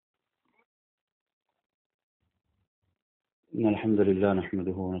إن الحمد لله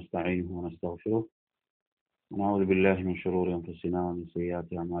نحمده ونستعينه ونستغفره ونعوذ بالله من شرور أنفسنا ومن سيئات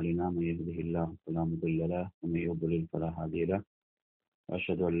أعمالنا. من يهده الله فلا مضل له ومن يضلل فلا هادي له،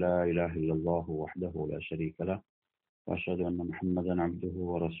 وأشهد أن لا إله إلا الله وحده لا شريك له، وأشهد أن محمدا عبده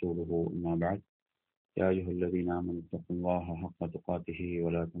ورسوله. أما بعد، يا أيها الذين آمنوا اتقوا الله حق تقاته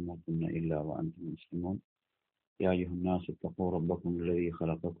ولا تموتن إلا وأنتم مسلمون. يا أيها الناس اتقوا ربكم الذي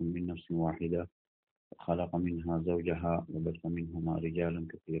خلقكم من نفس واحدة وخلق منها زوجها وبث منهما رجالا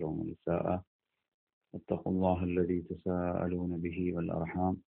كثيرا ونساء. واتقوا الله الذي تساءلون به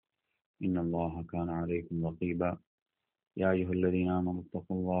والأرحام إن الله كان عليكم رقيبا. يا أيها الذين آمنوا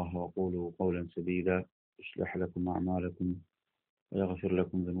اتقوا الله وقولوا قولا سديدا يصلح لكم أعمالكم ويغفر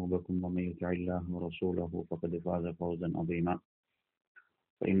لكم ذنوبكم، ومن يطع الله ورسوله فقد فاز فوزا عظيما.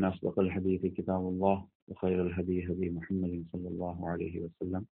 فإن أصدق الحديث كتاب الله، وخير الهدي هدي محمد صلى الله عليه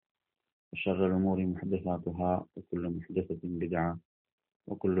وسلم، وشر الأمور محدثاتها، وكل محدثة بدعة،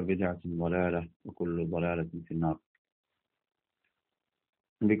 وكل بدعة ضلالة، وكل ضلالة في النار.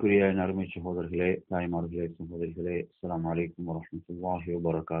 அன்பிற்குரிய அருமை சகோதரர்களே, தாய்மார்களே, சகோதரிகளே, அஸ்ஸலாமு அலைக்கும் வரஹ்மத்துல்லாஹி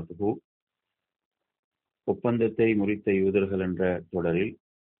வபரகாத்துஹு. ஒப்பந்தத்தை முறித்த யூதர்கள் என்ற தொடரில்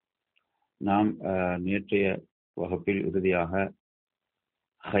நாம் நேற்றைய வகுப்பில் இறுதியாக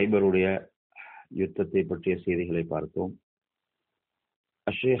ஹைபருடைய யுத்தத்தை பற்றிய செய்திகளை பார்த்தோம்.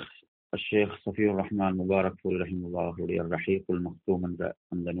 அஷேக் சஃபியுர் ரஹ்மான் முபாரக் ரஹிமுல்லாஹ் அவர்களுடைய ரஹீக்குல் மக்தூம் என்ற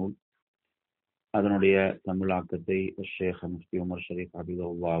அந்த நூல், அதனுடைய தமிழாக்கத்தை ஷேக் முஃப்தி உமர் ஷரீஃப்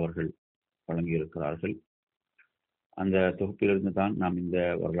ஹபிபுல்லாஹ் அவர்கள் வழங்கியிருக்கிறார்கள். அந்த தொகுப்பிலிருந்து தான் நாம் இந்த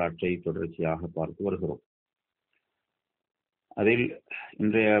வரலாற்றை தொடர்ச்சியாக பார்த்து வருகிறோம். அதில்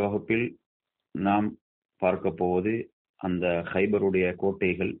இன்றைய வகுப்பில் நாம் பார்க்க போவது அந்த ஹைபருடைய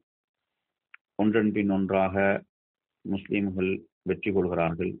கோட்டைகள் ஒன்றன் பின் ஒன்றாக முஸ்லிம்கள் வெற்றி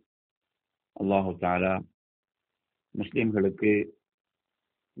கொள்கிறார்கள். அல்லாஹு தஆலா முஸ்லிம்களுக்கு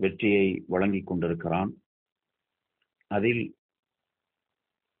வெற்றியை வழங்கி கொண்டிருக்கிறான். அதில்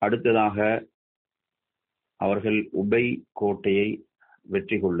அடுத்ததாக அவர்கள் உபை கோட்டையை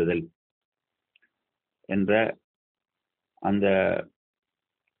வெற்றி கொள்ளுதல் என்ற அந்த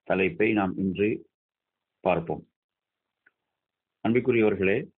தலைப்பை நாம் இன்று பார்ப்போம்.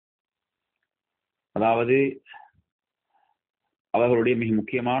 அன்பிற்குரியவர்களே, அதாவது அவர்களுடைய மிக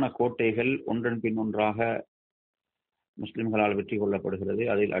முக்கியமான கோட்டைகள் ஒன்றன் பின் ஒன்றாக முஸ்லிம்களால் வெற்றி கொள்ளப்படுகிறது.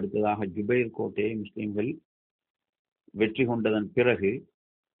 அதில் அடுத்ததாக ஜுபைர் கோட்டையை முஸ்லிம்கள் வெற்றி கொண்டதன் பிறகு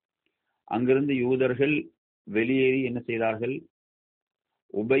அங்கிருந்து யூதர்கள் வெளியேறி என்ன செய்தார்கள்?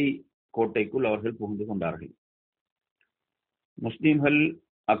 உபை கோட்டைக்குள் அவர்கள் புகுந்து கொண்டார்கள். முஸ்லிம்கள்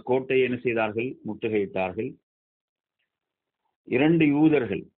அக்கோட்டையை என்ன செய்தார்கள்? முற்றுகையிட்டார்கள். இரண்டு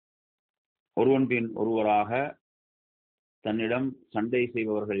யூதர்கள் ஒருவன் பின் ஒருவராக தன்னிடம் சண்டை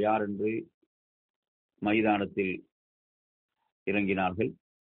செய்பவர்கள் யார் என்று மைதானத்தில் இறங்கினார்கள்.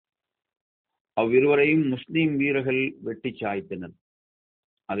 அவ்விருவரையும் முஸ்லிம் வீரர்கள் வெட்டி சாய்த்தனர்.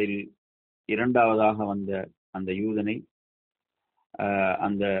 அதில் இரண்டாவதாக வந்த அந்த யூதனை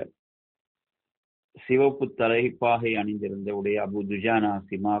அந்த சிவப்பு தலைப்பாகை அணிந்திருந்த உடைய அபு துஜானா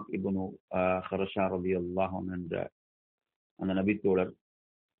சிமாக் இப்னு ஹரஷா ரலியல்லாஹு அன்ஹு என்ற அந்த நபித்தோழர்,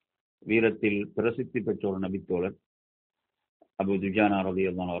 வீரத்தில் பிரசித்தி பெற்ற ஒரு நபித்தோழர் அபு துஜானா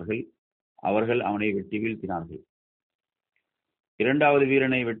ரலியல்லாஹு அவர்கள் அவனை வெட்டி வீழ்த்தினார்கள். இரண்டாவது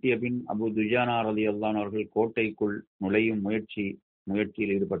வீரனை வெட்டிய பின் அபு துஜானா ரலியல்லாஹு அவர்கள் கோட்டைக்குள் நுழையும்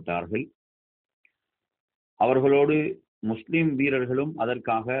முயற்சியில் ஈடுபட்டார்கள். அவர்களோடு முஸ்லிம் வீரர்களும்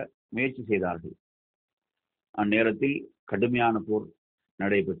அதற்காக முயற்சி செய்தார்கள். அந்நேரத்தில் கடுமையான போர்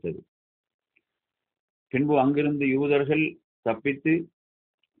நடைபெற்றது. பின்பு அங்கிருந்து யூதர்கள் தப்பித்து,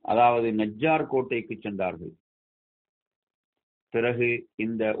 அதாவது நஜ்ஜார் கோட்டைக்கு சென்றார்கள். பிறகு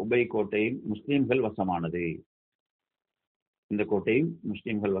இந்த உபை கோட்டையும் முஸ்லிம்கள் வசமானது. இந்த கோட்டையும்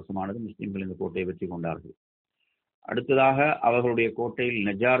முஸ்லிம்கள் வசமானது. முஸ்லிம்கள் இந்த கோட்டையை வெற்றி கொண்டார்கள். அடுத்ததாக அவர்களுடைய கோட்டையில்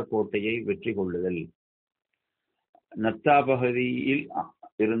நஜார் கோட்டையை வெற்றி கொள்ளுதல். நத்தா பகுதியில்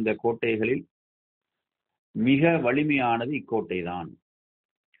இருந்த கோட்டைகளில் மிக வலிமையானது இக்கோட்டை தான்.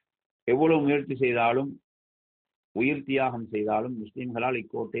 எவ்வளவு முயற்சி செய்தாலும், உயிர் தியாகம் செய்தாலும் முஸ்லிம்களால்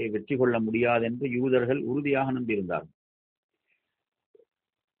இக்கோட்டையை வெற்றி கொள்ள முடியாது என்று யூதர்கள் உறுதியாக நம்பியிருந்தார்கள்.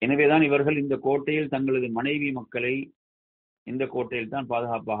 எனவேதான் இவர்கள் இந்த கோட்டையில் தங்களது மனைவி மக்களை இந்த கோட்டையில் தான்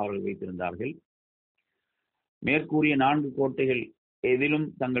பாதுகாப்பாக அவர்கள் வைத்திருந்தார்கள். மேற்கூறிய 4 கோட்டைகள் எதிலும்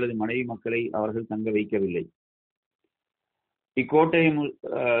தங்களது மனைவி மக்களை அவர்கள் தங்க வைக்கவில்லை. இக்கோட்டையை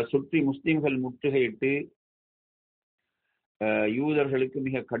சுற்றி முஸ்லிம்கள் முற்றுகையிட்டு யூதர்களுக்கு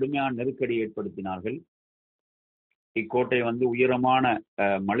மிக கடுமையான நெருக்கடி ஏற்படுத்தினார்கள். இக்கோட்டை உயரமான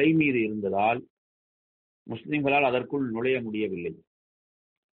மலை மீது இருந்ததால் முஸ்லிம்களால் அதற்குள் நுழைய முடியவில்லை.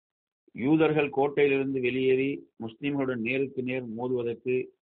 யூதர்கள் கோட்டையிலிருந்து வெளியேறி முஸ்லிம்களுடன் நேருக்கு நேர் மோதுவதற்கு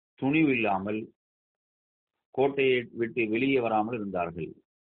துணிவு இல்லாமல் கோட்டையை விட்டு வெளியே வராமல் இருந்தார்கள்.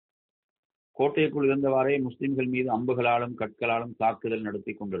 கோட்டைக்குள் இருந்தவாறே முஸ்லிம்கள் மீது அம்புகளாலும் கற்களாலும் தாக்குதல்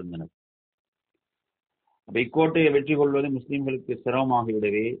நடத்தி கொண்டிருந்தனர். அப்ப இக்கோட்டையை வெற்றி கொள்வது முஸ்லிம்களுக்கு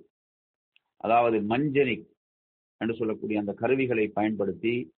சிரமமாகிவிடவே, அதாவது மஞ்சனிக் என்று சொல்லக்கூடிய அந்த கருவிகளை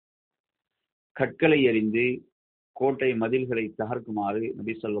பயன்படுத்தி கற்களை எறிந்து கோட்டை மதில்களை தகர்க்குமாறு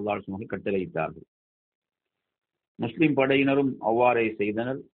நபி ஸல்லல்லாஹு அலைஹி வஸல்லம் கட்டளையிட்டார்கள். முஸ்லிம் படையினரும் அவ்வாறே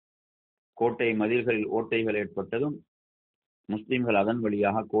செய்தனர். கோட்டை மதில்களில் ஓட்டைகள் ஏற்பட்டதும் முஸ்லிம்கள் அதன்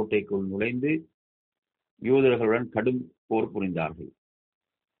வழியாக கோட்டைக்குள் நுழைந்து யூதர்களுடன் கடும் போர் புரிந்தார்கள்.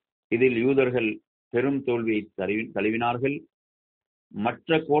 இதில் யூதர்கள் பெரும் தோல்வியை தழுவினார்கள்.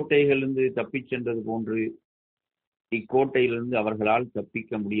 மற்ற கோட்டைகளிலிருந்து தப்பிச் சென்றது போன்று இக்கோட்டையிலிருந்து அவர்களால்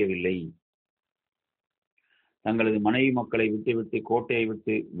தப்பிக்க முடியவில்லை. தங்களது மனைவி மக்களை விட்டுவிட்டு கோட்டையை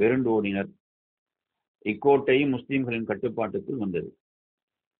விட்டு வெருண்டோடினர். இக்கோட்டையும் முஸ்லிம்களின் கட்டுப்பாட்டுக்குள் வந்தது.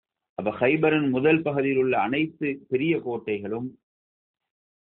 அப்ப ஹைபரின் முதல் பகுதியில் உள்ள அனைத்து பெரிய கோட்டைகளும்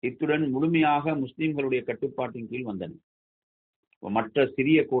இத்துடன் முழுமையாக முஸ்லிம்களுடைய கட்டுப்பாட்டின் கீழ் வந்தன. மற்ற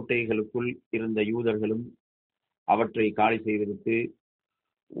சிறிய கோட்டைகளுக்குள் இருந்த யூதர்களும் அவற்றை காலி செய்துவிட்டு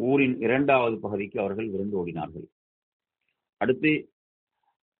ஊரின் இரண்டாவது பகுதிக்கு அவர்கள் விருந்தோடினார்கள். அடுத்து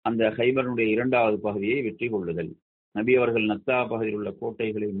அந்த ஹைபருடைய இரண்டாவது பகுதியை வெற்றி கொள்ளுதல். நபி அவர்கள் நத்தா பகுதியில் உள்ள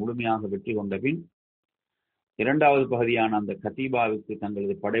கோட்டைகளை முழுமையாக வெற்றி கொண்ட பின் இரண்டாவது பகுதியான அந்த கதீபாவுக்கு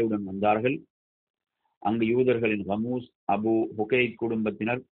தங்களது படையுடன் வந்தார்கள். அங்கு யூதர்களின் கமூஸ், அபு ஹுகை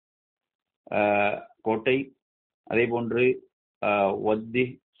குடும்பத்தினர் கோட்டை, அதே போன்று வத்தி,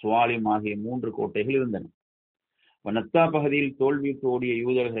 சுவாலிம் ஆகிய 3 கோட்டைகள் இருந்தன. நத்தா பகுதியில் தோல்விக்கு ஓடிய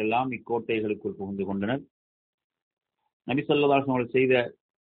யூதர்கள் எல்லாம் இக்கோட்டைகளுக்குள் புகுந்து கொண்டனர். நபி ஸல்லல்லாஹு அலைஹி வஸல்லம் செய்த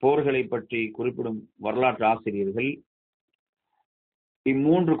போர்களை பற்றி குறிப்பிடும் வரலாற்று ஆசிரியர்கள்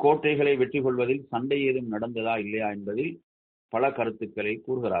இம்மூன்று கோட்டைகளை வெற்றி கொள்வதில் சண்டை ஏதும் நடந்ததா இல்லையா என்பதில் பல கருத்துக்களை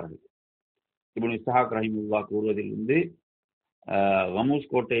கூறுகிறார்கள். இப்னு இஸ்ஹாக் ரஹிமஹுல்லாஹ் கூறுவதிலிருந்து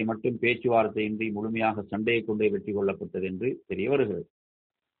கமூஸ் கோட்டை மட்டும் பேச்சுவார்த்தையின்றி முழுமையாக சண்டையை கொண்டே வெற்றி கொள்ளப்பட்டது என்று தெரிய வருகிறது.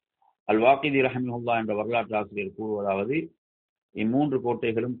 அல்-வாகிதி ரஹிமஹுல்லாஹ் என்ற வரலாற்று ஆசிரியர் கூறுவதாவது, இம்மூன்று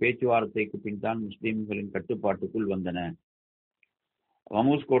கோட்டைகளும் பேச்சுவார்த்தைக்கு பின் தான் முஸ்லிம்களின் கட்டுப்பாட்டுக்குள் வந்தன.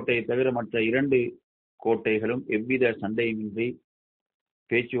 கமூஸ் கோட்டையை தவிர மற்ற 2 கோட்டைகளும் எவ்வித சண்டையுமின்றி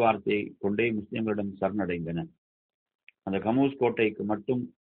பேச்சுவார்த்தை கொண்டே முஸ்லிம்களிடம் சரணடைந்தன. அந்த கமூஸ் கோட்டைக்கு மட்டும்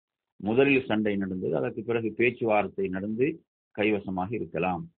முதலில் சண்டை நடந்தது. அதற்கு பிறகு பேச்சுவார்த்தை நடந்து கைவசமாக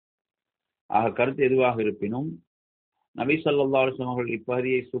இருக்கலாம். ஆக கருத்து எதுவாக இருப்பினும் நபி ஸல்லல்லாஹு அலைஹி வஸல்லம் அவர்கள்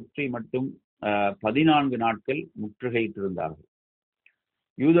இப்பகுதியை சுற்றி மட்டும் 14 நாட்கள் முற்றுகையிட்டிருந்தார்கள்.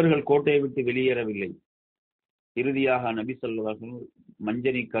 யூதர்கள் கோட்டையை விட்டு வெளியேறவில்லை. இறுதியாக நபி ஸல்லல்லாஹு அலைஹி வஸல்லம்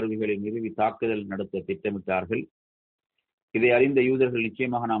மஞ்சனி கருவிகளை நிறுவி தாக்குதல் நடத்த திட்டமிட்டார்கள். இதை அறிந்த யூதர்கள்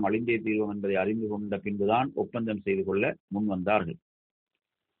நிச்சயமாக நாம் அழிந்தே தீர்வோம் என்பதை அறிந்து கொண்ட பின்புதான் ஒப்பந்தம் செய்து கொள்ள முன் வந்தார்கள்.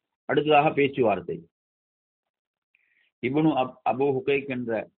 அடுத்ததாக பேச்சுவார்த்தை. இப்னு அபு ஹுகைக்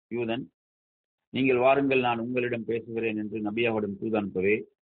என்ற யூதன், நீங்கள் வாருங்கள், நான் உங்களிடம் பேசுகிறேன் என்று நபியாவிடம் தூது அனுப்பவே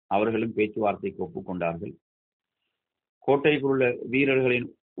அவர்களும் பேச்சுவார்த்தைக்கு ஒப்புக்கொண்டார்கள். கோட்டைக்குள்ள வீரர்களின்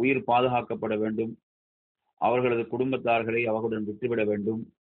உயிர் பாதுகாக்கப்பட வேண்டும். அவர்களது குடும்பத்தார்களை அவர்களுடன் விட்டுவிட வேண்டும்.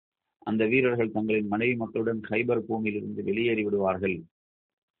 அந்த வீரர்கள் தங்களின் மனைவி மக்களுடன் ஹைபர் பூமியிலிருந்து வெளியேறி விடுவார்கள்.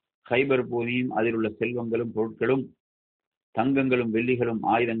 ஹைபர் பூமியும் அதில் உள்ள செல்வங்களும் பொருட்களும் தங்கங்களும் வெள்ளிகளும்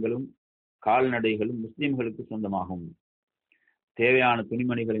ஆயுதங்களும் கால்நடைகளும் முஸ்லிம்களுக்கு சொந்தமாகும். தேவையான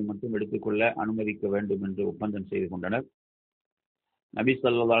துணிமணிகளை மட்டும் எடுத்துக்கொள்ள அனுமதிக்க வேண்டும் என்று ஒப்பந்தம் செய்து கொண்டனர். நபி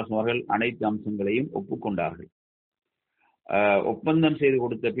ஸல்லல்லாஹு அலைஹி வஸல்லம் அவர்கள் அனைத்து அம்சங்களையும் ஒப்புக்கொண்டார்கள். ஒப்பந்தம் செய்து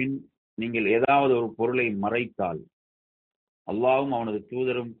கொடுத்த பின் நீங்கள் ஏதாவது ஒரு பொருளை மறைத்தால் அல்லாஹ்வும் அவனது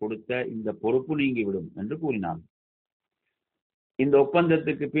தூதரும் கொடுத்த இந்த பொறுப்பு நீங்கிவிடும் என்று கூறினார். இந்த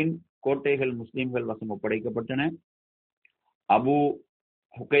ஒப்பந்தத்துக்கு பின் கோட்டைகள் முஸ்லிம்கள் வசம் ஒப்படைக்கப்பட்டன. அபு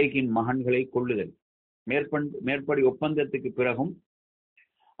ஹுகைக்கின் மகன்களை கொள்ளுதல். மேற்படி ஒப்பந்தத்துக்கு பிறகும்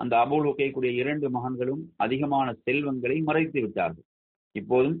அந்த அபு ஹுகைக்குடைய 2 மகன்களும் அதிகமான செல்வங்களை மறைத்து விட்டார்கள்.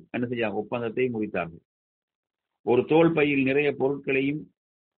 இப்போதும் என்ன செய்ய ஒப்பந்தத்தை முடித்தார்கள். ஒரு தோல் பையில் நிறைய பொருட்களையும்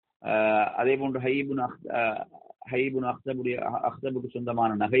அதே போன்று ஹைபுன் அக்தபுக்கு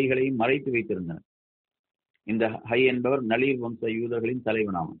சொந்தமான நகைகளையும் மறைத்து வைத்திருந்தனர். இந்த ஹை என்பவர் நலீர் வம்ச யூதர்களின்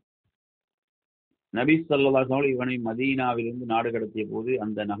தலைவனாகும். நபி ஸல்லல்லாஹு அலைஹி வஸல்லம் இவனை மதீனாவிலிருந்து நாடு கடத்திய போது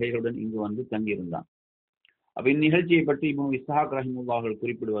அந்த நகைகளுடன் இங்கு வந்து தங்கியிருந்தான். அப்ப இந்நிகழ்ச்சியை பற்றி இப்னு இஸ்ஹாக் ரஹிமஹுல்லாஹ்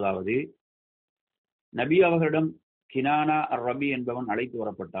குறிப்பிடுவதாவது, நபி அவர்களிடம் கினானா அர்-ரபி என்பவன் அழைத்து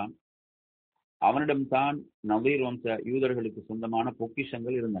வரப்பட்டான். அவனிடம் தான் நலீர் வம்ச யூதர்களுக்கு சொந்தமான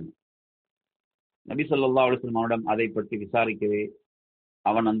பொக்கிஷங்கள் இருந்தன. நபி ஸல்லல்லாஹு அலைஹி வஸல்லம் அவனிடம் அதை பற்றி விசாரிக்கவே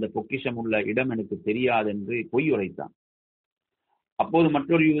அவன் அந்த பொக்கிஷம் உள்ள இடம் எனக்கு தெரியாது என்று பொய் உரைத்தான். அப்போது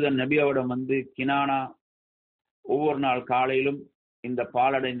மற்றொரு யூதன் நபி அவரிடம் வந்து, கினானா ஒவ்வொரு நாள் காலையிலும் இந்த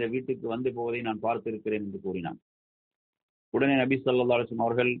பாலடைந்த வீட்டுக்கு வந்து போவதை நான் பார்த்திருக்கிறேன் என்று கூறினான். உடனே நபி ஸல்லல்லாஹு அலைஹி வஸல்லம்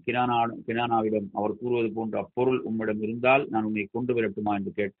அவர்கள் கினானாவிடம் அவர் கூறுவது போன்ற அப்பொருள் உம்மிடம் இருந்தால் நான் உன்னை கொண்டு வரட்டுமா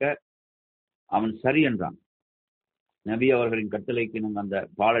என்று கேட்க, அவன் சரி என்றான். நபி அவர்களின் கட்டளைக்கு அந்த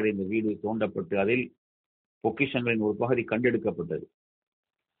பாலடைந்த வீடு தோண்டப்பட்டு அதில் பொக்கிஷங்களின் ஒரு பகுதி கண்டெடுக்கப்பட்டது.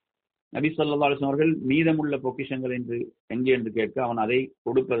 நபி ஸல்லல்லாஹு அலைஹி வஸல்லம் அவர்கள் மீதமுள்ள பொக்கிஷங்கள் எங்கே என்று கேட்க, அவன் அதை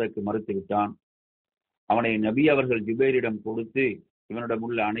கொடுப்பதற்கு மறுத்து விட்டான். அவனை நபி அவர்கள் ஜுபைரிடம் கொடுத்து, இவனிடம்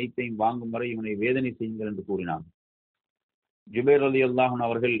உள்ள அனைத்தையும் வாங்கும் வரை இவனை வேதனை செய்யுங்கள் என்று கூறினான். ஜுபைர் ரலியல்லாஹு அன்ஹு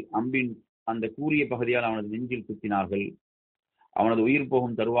அவர்கள் அம்பின் அந்த கூரிய பகுதியால் அவனது நெஞ்சில் குத்தினார்கள். அவனது உயிர்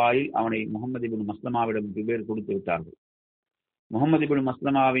போகும் தருவாயில் அவனை முஹம்மது இப்னு மஸ்லமாவிடம் ஜுபைர் கொடுத்து விட்டார்கள். முஹம்மது இப்னு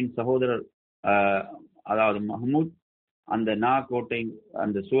மஸ்லமாவின் சகோதரர் அதாவது மஹ்மூத் அந்த கோட்டை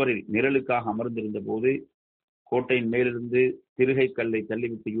அந்த சுவரில் நிழலுக்காக அமர்ந்திருந்த போது கோட்டையின் மேலிருந்து திருகை கல்லை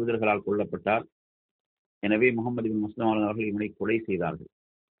தள்ளிவிட்டு யூதர்களால் கொல்லப்பட்டார். எனவே முஹம்மது இப்னு மஸ்லமா அவர்கள் இவனை கொலை செய்தார்கள்.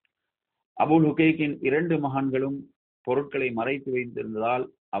 அபூல் ஹுகைக்கின் 2 மகன்களும் பொருட்களை மறைத்து வைத்திருந்ததால்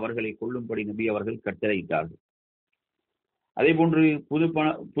அவர்களை கொல்லும்படி நபி அவர்கள் கட்டளையிட்டார்கள். அதே போன்று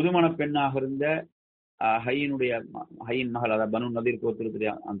புதுமண பெண்ணாக இருந்த ஹையின் மகள், அதாவது பனு நதீர்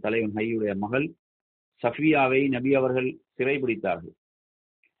கோத்திரத்துடைய அந்த தலைவன் ஹையுடைய மகள் சஃபியாவை நபி அவர்கள் சிறைபிடித்தார்கள்.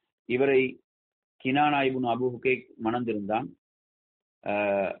 இவரை கினானா இப்னு அபூ ஹுகைக் மணந்திருந்தான்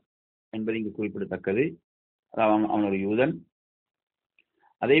என்பது இங்கு குறிப்பிடத்தக்கது. அவன் ஒரு யூதன்.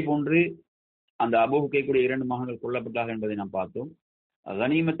 அதே போன்று அந்த அபூ ஹுகைக்குடைய 2 மகன்கள் கொல்லப்பட்டார்கள் என்பதை நாம் பார்த்தோம்.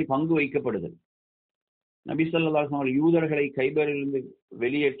 கனிமத்தை பங்கு வைக்கப்படுதல். நபி ஸல்லல்லாஹு அலைஹி வஸல்லம் யூதர்களை கைபரிலிருந்து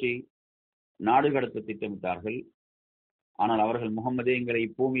வெளியேற்றி நாடு கடத்த திட்டமிட்டார்கள். ஆனால் அவர்கள், முகம்மதே, எங்களை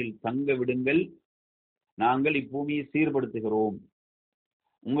இப்பூமியில் தங்க விடுங்கள், நாங்கள் இப்பூமியை சீர்படுத்துகிறோம்,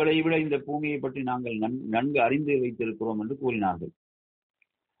 உங்களை விட இந்த பூமியை பற்றி நாங்கள் நன்கு அறிந்து வைத்திருக்கிறோம் என்று கூறினார்கள்.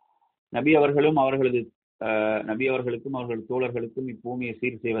 நபி அவர்களுக்கும் அவர்களது தோழர்களுக்கும் இப்பூமியை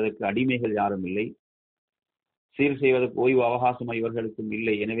சீர் செய்வதற்கு அடிமைகள் யாரும் இல்லை, சீர் செய்வதற்கு ஓய்வு அவகாசம் இவர்களுக்கும்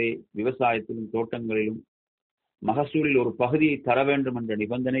இல்லை. எனவே விவசாயத்திலும் தோட்டங்களிலும் மகசூலில் ஒரு பகுதியை தர வேண்டும் என்ற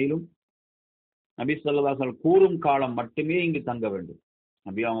நிபந்தனையிலும் நபி ஸல்லல்லாஹு அலைஹி வஸல்லம் கூறும் காலம் மட்டுமே இங்கு தங்க வேண்டும்,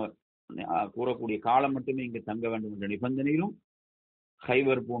 நபி அவங்க கூறக்கூடிய காலம் மட்டுமே இங்கு தங்க வேண்டும் என்ற நிபந்தனையிலும்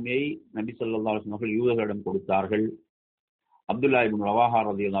கைபர் பூமியை நபி ஸல்லல்லாஹு அலைஹி வஸல்லம் யூதர்களிடம் கொடுத்தார்கள். அப்துல்லா இப்னு ரவாஹா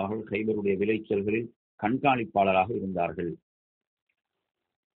ரலியல்லாஹு அன்ஹு கைபருடைய விளைச்சல்களில் கண்காணிப்பாளராக இருந்தார்கள்.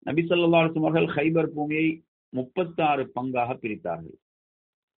 நபி ஸல்லல்லாஹு அலைஹி வஸல்லம் அவர்கள் கைபர் பூமியை 36 பங்காக பிரித்தார்கள்.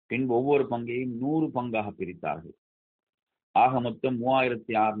 பின்பு ஒவ்வொரு பங்கையும் 100 பங்காக பிரித்தார்கள். ஆக மொத்தம்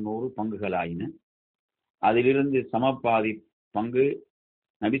 3600 பங்குகள் ஆயின. அதிலிருந்து சமபாதி பங்கு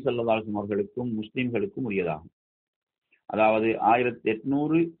நபி ஸல்லல்லாஹு அலைஹி வஸல்லம் அவர்களுக்கும் முஸ்லிம்களுக்கும் உரியதாகும். அதாவது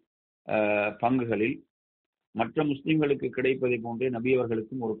 1800 பங்குகளில் மற்ற முஸ்லிம்களுக்கு கிடைப்பதை போன்றே நபி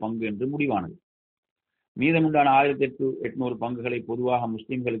அவர்களுக்கும் ஒரு பங்கு என்று முடிவானது. மீதமுண்டான 1800 பங்குகளை பொதுவாக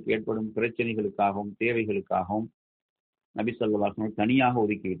முஸ்லிம்களுக்கு ஏற்படும் பிரச்சனைகளுக்காகவும் தேவைகளுக்காகவும் நபி ஸல்லல்லாஹு அலைஹி வஸல்லம் தனியாக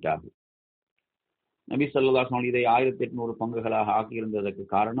ஒதுக்கிவிட்டார்கள். நபி ஸல்லல்லாஹு அலைஹி வஸல்லம் இதை 1800 பங்குகளாக ஆக்கியிருந்ததற்கு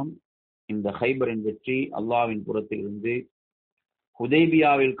காரணம், இந்த கைபரின் வெற்றி அல்லாஹ்வின் புறத்திலிருந்து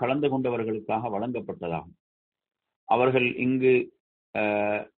ஹுதைபியாவில் கலந்து கொண்டவர்களுக்காக வழங்கப்பட்டதாகும். அவர்கள் இங்கு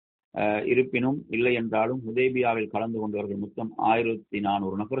இருப்பினும் இல்லை என்றாலும் ஹுதைபியாவில் கலந்து கொண்டவர்கள் மொத்தம்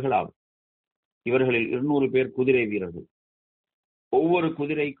 1400 நபர்கள் ஆகும். இவர்களில் 200 பேர் குதிரை வீரர்கள். ஒவ்வொரு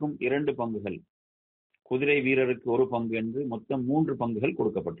குதிரைக்கும் 2 பங்குகள், குதிரை வீரருக்கு 1 பங்கு என்று மொத்தம் 3 பங்குகள்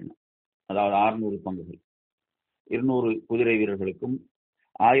கொடுக்கப்பட்டன. அதாவது 600 பங்குகள் 200 குதிரை வீரர்களுக்கும்,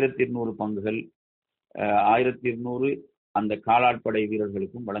 1200 பங்குகள் 1200 அந்த காலாட்படை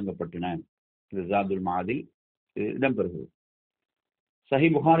வீரர்களுக்கும் வழங்கப்பட்டன. இது ஜாதுல் மாதில் இடம்பெறுகிறது. சஹி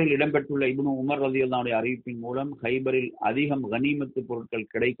புகாரில் இடம்பெற்றுள்ள இப்னு உமர் ரலியல்லாஹு அன்ஹு அறிவிப்பின் மூலம் கைபரில் அதிகம் கனிமத்து பொருட்கள்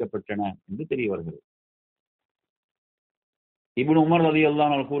கிடைக்கப்பட்டன என்று தெரிய வருகிறது. இப்னு உமர்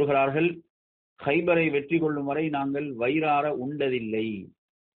ரலியல்லாஹு அன்ஹு கூறுகிறார்கள், கைபரை வெற்றி கொள்ளும் வரை நாங்கள் வயிறார உண்டதில்லை.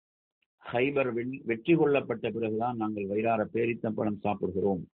 கைபர் வெற்றி கொள்ளப்பட்ட பிறகுதான் நாங்கள் வயிறார பேரித்தம்பழம்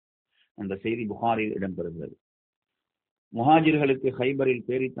சாப்பிடுகிறோம் என்ற செய்தி புகாரில் இடம்பெறுகிறது. முஹாஜிர்களுக்கு கைபரில்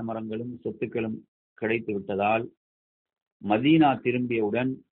பேரித்த மரங்களும் சொத்துக்களும் கிடைத்து விட்டதால் மதீனா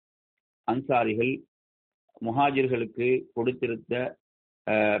திரும்பியவுடன் அன்சாரிகள் முஹாஜிர்களுக்கு கொடுத்திருந்த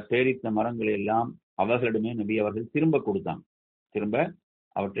பேரித்த மரங்கள் எல்லாம் அவர்களிடமே நபி அவர்கள் திரும்ப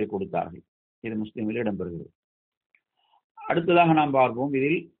அவற்றை கொடுத்தார்கள். இது முஸ்லிமில் இடம்பெறுகிறது. அடுத்ததாக நாம் பார்ப்போம்.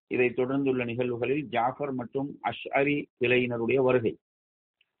 இதை தொடர்ந்துள்ள நிகழ்வுகளில் ஜாஃபர் மற்றும் அஷ்அரி கிளையினருடைய வருகை.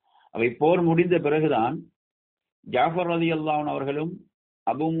 அவை போர் முடிந்த பிறகுதான் ஜாஃபர் ரலியல்லாஹு அன்ஹு அவர்களும்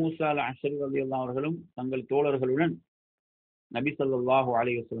அபு மூசா அல்-அஷ்அரி ரலியல்லாஹு அவர்களும் தங்கள் தோழர்களுடன் நபி ஸல்லல்லாஹு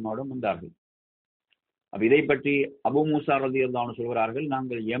அலைஹி வஸல்லம் வந்தார்கள். அப்ப இதை பற்றி அபூ மூஸா ரலியல்லாஹு அன்ஹு சொல்கிறார்கள்,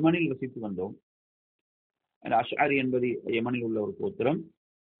 நாங்கள் யமனில் வசித்து வந்தோம். அஷ்அரி என்பது யமனில் உள்ள ஒரு கோத்திரம்.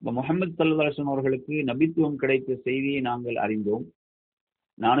 முஹம்மது ஸல்லல்லாஹு அலைஹி வஸல்லம் அவர்களுக்கு நபித்துவம் கிடைத்த செய்தியை நாங்கள் அறிந்தோம்.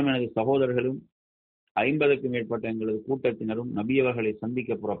 நானும் எனது சகோதரர்களும் 50க்கும் மேற்பட்ட எங்களது கூட்டத்தினரும் நபி அவர்களை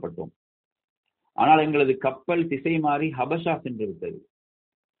சந்திக்க புறப்பட்டோம். ஆனால் எங்களது கப்பல் திசை மாறி ஹபஷா சென்று விட்டது.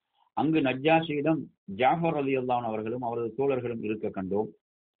 அங்கு நஜ்ஜாஷியிடம் ஜாஃபர் ரலியல்லாஹு அன்ஹு அவர்களும் அவரது தோழர்களும் இருக்க கண்டோம்.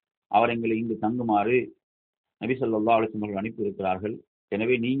 அவர் எங்களை இங்கு தங்குமாறு நபி ஸல்லல்லாஹு அலைஹி வஸல்லம் அவர்கள் அனுப்பி இருக்கிறார்கள்.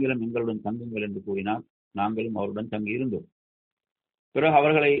 எனவே நீங்களும் எங்களுடன் தங்குங்கள் என்று கூறினார். நாங்களும் அவருடன் தங்கி இருந்தோம். பிறகு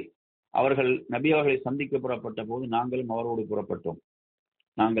அவர்கள் நபி அவர்களை சந்திக்க புறப்பட்ட போது நாங்களும் அவரோடு புறப்பட்டோம்.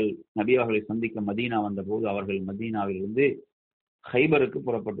 நாங்கள் நபி அவர்களை சந்திக்க மதீனா வந்த போது அவர்கள் மதீனாவில் இருந்து ஹைபருக்கு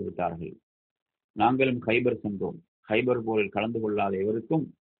புறப்பட்டு விட்டார்கள். நாங்களும் ஹைபர் சென்றோம். ஹைபர் போரில் கலந்து கொள்ளாத எவருக்கும்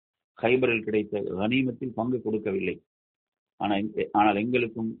ஹைபரில் கிடைத்த கனிமத்தில் பங்கு கொடுக்கவில்லை. ஆனால்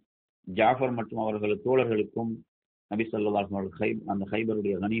எங்களுக்கும் ஜாஃபர் மற்றும் அவர்களது தோழர்களுக்கும் நபி ஸல்லல்லாஹு அலைஹி வஸல்லம் அந்த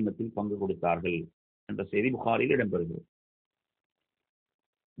ஹைபருடைய கனிமத்தில் பங்கு கொடுத்தார்கள் என்ற செய்தி புகாரில் இடம்பெறுகிறது.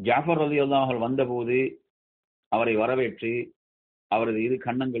 ஜாஃபர் ரலியல்லாஹு அன்ஹு வந்தபோது அவரை வரவேற்று அவரது இரு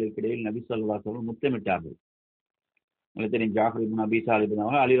கன்னங்களுக்கு இடையில் நபி ஸல்லல்லாஹு அலைஹி வஸல்லம் முத்தமிட்டார்கள். உங்களுக்கு தெரியும், ஜாஃபர் இப்னு அபீ தாலிப்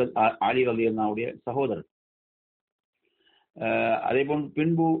அவர்கள் அலி ரலியல்லாஹு அன்ஹுடைய சகோதரர். அதே போன்று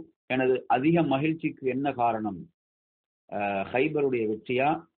பின்பு எனது அதிக மகிழ்ச்சிக்கு என்ன காரணம், ஹைபருடைய வெற்றியா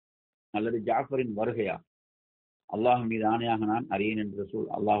அல்லது ஜாஃபரின் வருகையா? அல்லாஹ் மீது ஆணையாக நான் அறியேன் என்று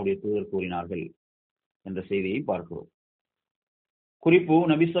அல்லாஹுடைய தூதர் கூறினார்கள் என்ற செய்தியை பார்க்கிறோம். குறிப்பு,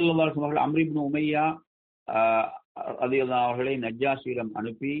 நபி ஸல்லல்லாஹு அலைஹி வஸல்லம் அவர்கள் அம்ர் இப்னு உமையா ரலியல்லாஹு அவர்களை நஜ்ஜாஷியிடம்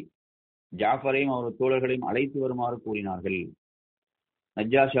அனுப்பி ஜாஃபரையும் அவரது தோழர்களையும் அழைத்து வருமாறு கூறினார்கள்.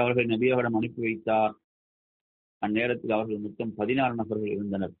 நஜ்ஜாஷி அவர்கள் நபி அவரிடம் அனுப்பி வைத்தார். அந்நேரத்தில் அவர்கள் மொத்தம் 16 நபர்கள்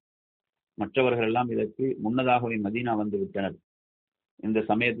இருந்தனர். மற்றவர்கள் எல்லாம் இதற்கு முன்னதாகவே மதீனா வந்து விட்டனர். இந்த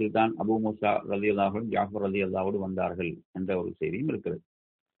சமயத்தில் தான் அபூ மூஸா ரலியல்லாஹு அன்ஹு ஜாஃபர் ரலியல்லாஹு வந்தார்கள் என்ற ஒரு செய்தியும் இருக்கிறது.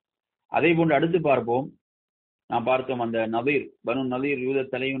 அதே போன்று அடுத்து பார்ப்போம். நாம் பார்த்தோம், அந்த நதீர் பனு நதீர் யூத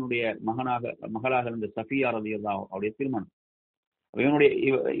தலைவனுடைய மகளாக இருந்த சஃபியா ரலியல்லாஹு அவருடைய திருமணம்.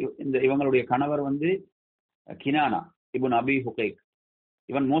 இவங்களுடைய கணவர் கினானா இப்னு அபி ஹுகைக்.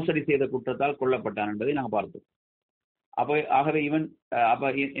 இவன் மோசடி செய்த குற்றத்தால் கொல்லப்பட்டான் என்பதை நாங்கள் பார்த்தோம். ஆகவே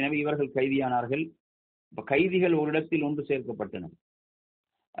எனவே இவர்கள் கைதியானார்கள். கைதிகள் ஒரு இடத்தில் ஒன்று சேர்க்கப்பட்டனர்.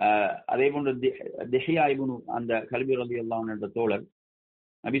 அதே போன்று திஹ்யா இப்னு அந்த கல்பி ரலியல்லாஹு அன்ஹு என்ற தோழர்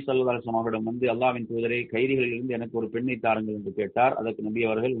நபி ஸல்லல்லாஹு அலைஹி வஸல்லம் அவரிடம் அல்லாஹ்வின் தூதரே, கைதிகளில் இருந்து எனக்கு ஒரு பெண்ணை தாருங்கள் என்று கேட்டார். அதற்கு நபி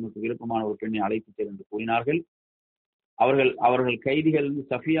அவர்கள் உனக்கு விருப்பமான ஒரு பெண்ணை அழைத்து செல் என்று கூறினார்கள். அவர்கள் கைதிகள்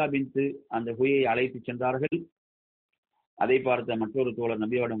சஃபியா பின்த் அந்த ஹுயை அழைத்து சென்றார்கள். அதை பார்த்த மற்றொரு தோழர்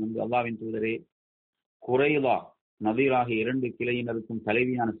நபியோடம் அல்லாஹ்வின் தூதரே, குறைலா நதீராக 2 கிளையினருக்கும்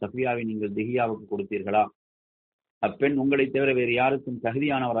தலைவியான சஃபியாவை நீங்கள் திஹ்யாவுக்கு கொடுத்தீர்களா? அப்பெண் உங்களை தவிர வேறு யாருக்கும்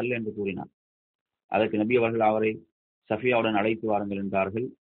தகுதியானவர் அல்ல என்று கூறினார். அதற்கு நபி அவர்கள் அவரை சஃபியாவுடன் அழைத்து வாருங்கள் என்றார்கள்.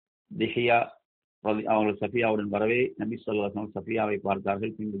 திஹ்யா அவர்கள் சஃபியாவுடன் வரவே நபி ஸல்லல்லாஹு அலைஹி வஸல்லம் சஃபியாவை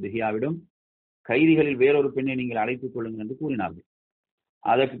பார்த்தார்கள். பின்பு திஹ்யாவிடம் கைதிகளில் வேறொரு பெண்ணை நீங்கள் அழைத்துக் கொள்ளுங்கள் என்று கூறினார்கள்.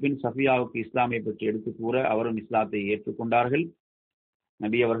 அதற்கு பின் சஃபியாவுக்கு இஸ்லாமை பற்றி எடுத்து கூற அவரும் இஸ்லாத்தை ஏற்றுக்கொண்டார்கள்.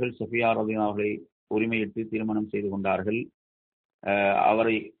 நபி அவர்கள் சஃபியா ரலியல்லாஹு அவர்களை உரிமையிட்டு திருமணம் செய்து கொண்டார்கள்.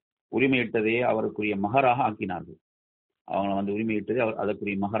 அவரை உரிமையிட்டதையே அவருக்குரிய மகராக ஆக்கினார்கள். அவங்க உரிமையிட்டதை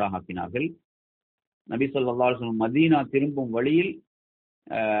அதற்குரிய மகராக ஆக்கினார்கள். நபி ஸல்லல்லாஹு அலைஹி வஸல்லம் மதீனா திரும்பும் வழியில்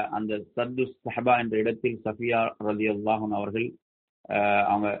அந்த சர்து சஹபா என்ற இடத்தில் சஃபியா ரலியல்லாஹு அன்ஹா அவர்கள்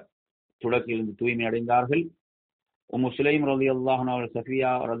அவங்க துளக்கிலிருந்து தூய்மை அடைந்தார்கள். உம்மு சுலைம் ரலியல்லாஹு அன்ஹா அவர்கள்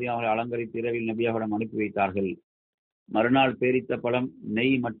சஃபியா ரலியல்லாஹு அவர்களை அலங்கரித்து இரவில் நபியாவிடம் அனுப்பி வைத்தார்கள். மறுநாள் பேரித்த பழம்,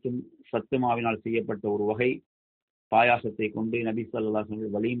 நெய் மற்றும் சத்துமாவினால் செய்யப்பட்ட ஒரு வகை பாயாசத்தை கொண்டு நபி ஸல்லல்லாஹு அலைஹி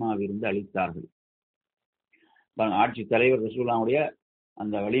வஸல்லம் வலீமா விருந்து அளித்தார்கள். ஆட்சி தலைவர் ரசூலுல்லாஹுடைய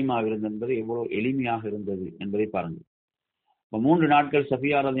அந்த வலீமா விருந்து என்பது எவ்வளவு எளிமையாக இருந்தது என்பதை பாருங்கள். 3 நாட்கள்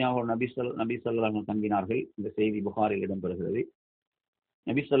சஃபியா ரலியல்லாஹு நபி ஸல்லல்லாஹு அலைஹி தங்கினார்கள். இந்த செய்தி புகாரில் இடம்பெறுகிறது.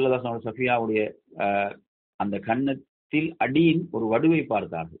 நபி ஸல்லல்லாஹு அலைஹி சஃபியாவுடைய அந்த கன்னத்தில் அடியின் ஒரு வடுவை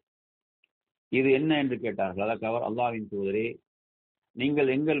பார்த்தார்கள். இது என்ன என்று கேட்டார்கள். அதற்கு அவர், அல்லாஹ்வின் தூதரே, நீங்கள்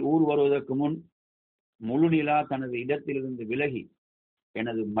எங்கள் ஊர் வருவதற்கு முன் முழு நிலா தனது இடத்திலிருந்து விலகி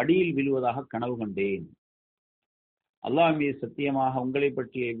எனது மடியில் விழுவதாக கனவு கண்டேன். அல்லாஹ் மீது சத்தியமாக உங்களை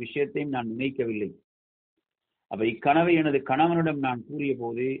பற்றிய விஷயத்தையும் நான் நினைக்கவில்லை. அப்ப இக்கனவை எனது கணவனிடம் நான் கூறிய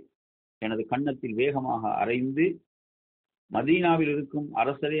போது எனது கன்னத்தில் வேகமாக அரைந்து, மதீனாவில் இருக்கும்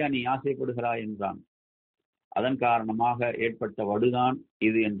அரசரையா நீ ஆசைப்படுகிறாய் என்றான். அதன் காரணமாக ஏற்பட்ட வடுதான்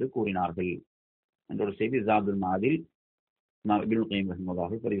இது என்று கூறினார்கள் என்ற ஒரு செய்தி ஜாதுல் மாதில் இப்னு கைம்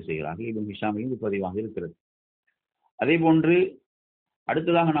ரஹிமஹுல்லாஹ் பதிவு செய்கிறார்கள். இப்னு ஹிஷாமிலும் இது பதிவாக இருக்கிறது. அதே போன்று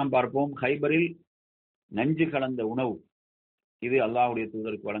அடுத்ததாக நாம் பார்ப்போம், ஹைபரில் நஞ்சு கலந்த உணவு இது அல்லாஹ்வுடைய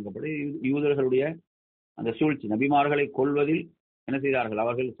தூதருக்கு வழங்கப்படும். யூதர்களுடைய அந்த சூழ்ச்சி. நபிமார்களை கொல்வதில் என்ன செய்தார்கள்?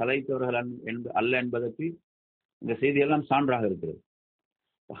 அவர்கள் சளைத்தவர்கள் அல்ல என்பதற்கு இந்த செய்தியெல்லாம் சான்றாக இருக்கிறது.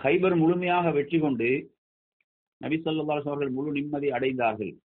 ஹைபர் முழுமையாக வெற்றி கொண்டு நபி ஸல்லல்லாஹு அலைஹி வஸல்லம் அவர்கள் முழு நிம்மதி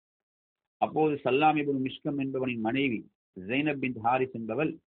அடைந்தார்கள். அப்போது சல்லாம் இப்னு மிஷ்கம் என்பவனின் மனைவி ஸைனப் பின்த் ஹாரிஸ்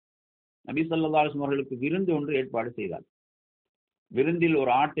என்பவள் நபி ஸல்லல்லாஹு அலைஹி வஸல்லம் அவர்களுக்கு விருந்து ஒன்று ஏற்பாடு செய்தாள். விருந்தில்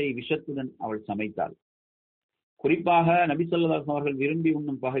ஒரு ஆட்டை விஷத்துடன் அவள் சமைத்தாள். குறிப்பாக நபி ஸல்லல்லாஹு அலைஹி வஸல்லம் அவர்கள் விரும்பி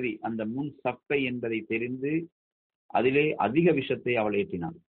உண்ணும் பகுதி அந்த முன் சப்பை என்பதை தெரிந்து அதிலே அதிக விஷத்தை அவள்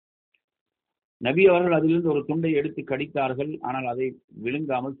ஏற்றினாள். நபி அவர்கள் அதிலிருந்து ஒரு துண்டை எடுத்து கடித்தார்கள். ஆனால் அதை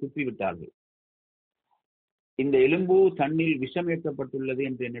விழுங்காமல் துப்பிவிட்டார்கள். இந்த எலும்பு தன்னில் விஷம் ஏற்றப்பட்டுள்ளது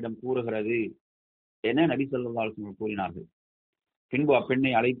என்று என்னிடம் கூறுகிறது என நபி ஸல்லல்லாஹு அலைஹி வஸல்லம் கூறினார்கள். பின்பு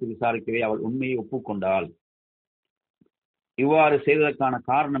அப்பெண்ணை அழைத்து விசாரிக்கவே அவள் உண்மையை ஒப்புக்கொண்டாள். இவ்வாறு செய்ததற்கான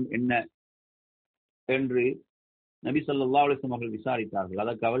காரணம் என்ன என்று நபி ஸல்லல்லாஹு அலைஹி வஸல்லம் அவர்கள் விசாரித்தார்கள்.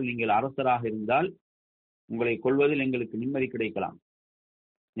 அதற்கு அவள், நீங்கள் அரசராக இருந்தால் உங்களை கொல்வதில் எங்களுக்கு நிம்மதி கிடைக்கலாம்.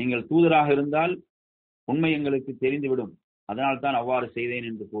 நீங்கள் தூதராக இருந்தால் உண்மை எங்களுக்கு தெரிந்துவிடும். அதனால் தான் அவ்வாறு செய்தேன்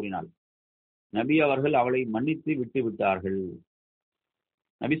என்று கூறினாள். நபி அவர்கள் அவளை மன்னித்து விட்டு விட்டார்கள்.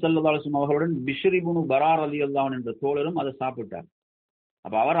 நபி ஸல்லல்லாஹு அலைஹி வஸல்லம் அவர்களுடன் பிஷ்ர் இப்னு பரார் ரலியல்லாஹு அன்ஹு என்ற தோழரும் அதை சாப்பிட்டார்.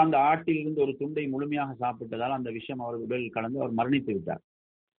 அப்ப அவர் அந்த ஆட்டில் இருந்து ஒரு துண்டை முழுமையாக சாப்பிட்டதால் அந்த விஷயம் அவர் உடலில் கலந்து அவர் மரணித்து விட்டார்.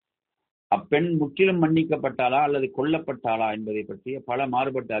 அப்பெண் முற்றிலும் மன்னிக்கப்பட்டாளா அல்லது கொல்லப்பட்டாளா என்பதை பற்றிய பல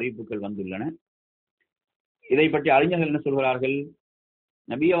மாறுபட்ட அறிவிப்புகள் வந்துள்ளன. இதை பற்றி அறிஞர்கள் என்ன சொல்கிறார்கள்?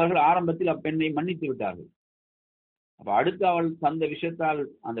 நபி அவர்கள் ஆரம்பத்தில் அப்பெண்ணை மன்னித்து விட்டார்கள். அப்ப அடுத்து அவள் தந்த விஷயத்தால்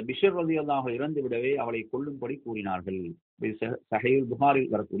அந்த பிஷ்ர் ரலியல்லாஹு அன்ஹு இறந்து விடவே அவளை கொல்லும்படி கூறினார்கள். சஹீஹ்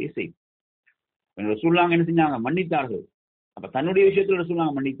புகாரில் வரக்கூடிய செய்தி. ரசூலுல்லாஹ் என்ன செஞ்சாங்க? மன்னித்தார்கள். அப்ப தன்னுடைய விஷயத்தில்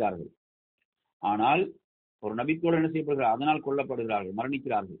ரசூலுல்லாஹ் மன்னித்தார்கள். ஆனால் ஒரு நபித்தோடு என்ன செய்யப்படுகிறார்? அதனால் கொல்லப்படுகிறார்கள்,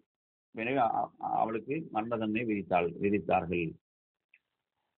 மரணிக்கிறார்கள். எனவே அவளுக்கு மரண தண்டனை விதித்தார்கள்.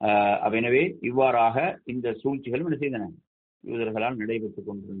 எனவே இவ்வாறாக இந்த சூழ்ச்சிகளும் என்ன செய்தன? யூதர்களால் நடைபெற்றுக்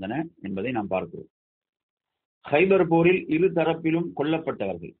கொண்டிருந்தன என்பதை நாம் பார்க்கிறோம். ஹைபர் போரில் இரு தரப்பிலும்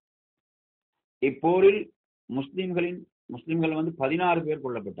கொல்லப்பட்டவர்கள். இப்போரில் முஸ்லிம்கள் 16 பேர்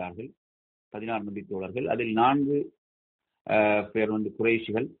கொல்லப்பட்டார்கள். 16 நபித்தோழர்கள். அதில் 4 பேர்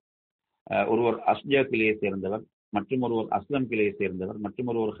குறைஷிகள், ஒருவர் அஸ்ஜா கிளையை சேர்ந்தவர், மற்றும் ஒருவர் அஸ்லம் கிளையை சேர்ந்தவர், மற்றும்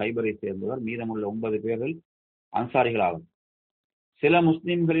ஒருவர் ஹைபரை சேர்ந்தவர். மீதமுள்ள 9 பேர்கள் அன்சாரிகள் ஆவர். சில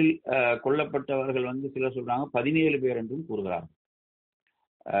முஸ்லிம்களில் கொல்லப்பட்டவர்கள் சிலர் சொல்றாங்க 17 பேர் என்றும் கூறுகிறார்கள்.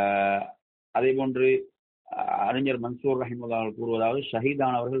 அதே போன்று அறிஞர் மன்சூர் ரஹிமஹுல்லாஹ் கூறுவதாவது,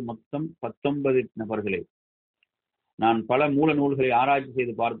 ஷஹீதானவர்கள் மொத்தம் 19 நபர்களே. நான் பல மூல நூல்களை ஆராய்ச்சி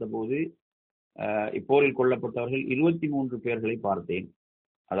செய்து பார்த்தபோது இப்போரில் கொல்லப்பட்டவர்கள் 23 பேர்களை பார்த்தேன்.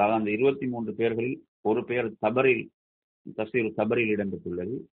 அதாவது அந்த 23 பேர்களில் ஒரு பெயர் தபரில், தஃசீர் தபரில்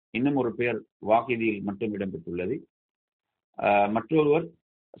இடம்பெற்றுள்ளது. இன்னும் ஒரு பெயர் வாகிதியில் மட்டும் இடம்பெற்றுள்ளது. மற்றொருவர்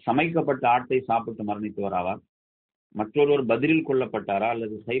சமைக்கப்பட்ட ஆட்டை சாப்பிட்டு மரணித்தவர் ஆவார். மற்றொருவர் பதிலில் கொல்லப்பட்டாரா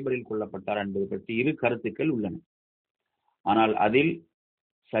அல்லது ஹைபரில் கொல்லப்பட்டாரா என்பது பற்றி 2 கருத்துக்கள் உள்ளன. ஆனால் அதில்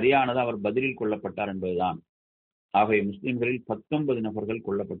சரியானது அவர் பதிலில் கொல்லப்பட்டார் என்பதுதான். ஆகவே முஸ்லிம்களில் 19 நபர்கள்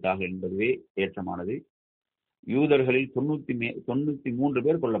கொல்லப்பட்டார்கள் என்பதுவே ஏற்றமானது. யூதர்களில் 93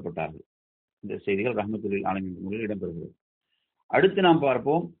 பேர் கொல்லப்பட்டார்கள். இந்த செய்திகள் ரஹ்மத்துல் ஆலமீன் நூலில் இடம்பெறுகிறது. அடுத்து நாம்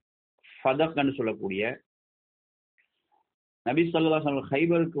பார்ப்போம் ஃபதக் என்று சொல்லக்கூடிய, நபி ஸல்லல்லாஹு அலைஹி வஸல்லம்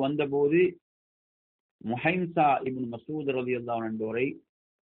ஹைபருக்கு வந்தபோது முஹைம்சா இப்னு மஸ்ஊத் ரலியல்லாஹு அன்ஹு என்பவரை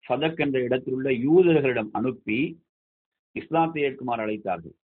ஃபதக் என்ற இடத்தில் உள்ள யூதர்களிடம் அனுப்பி இஸ்லாத்தை ஏற்குமாறு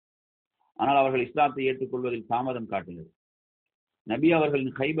அழைத்தார்கள். ஆனால் அவர்கள் இஸ்லாத்தை ஏற்றுக்கொள்வதில் தாமதம் காட்டினர். நபி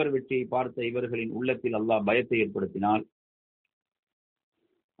அவர்களின் ஹைபர் வெற்றியை பார்த்த இவர்களின் உள்ளத்தில் அல்லாஹ் பயத்தை ஏற்படுத்தினான்.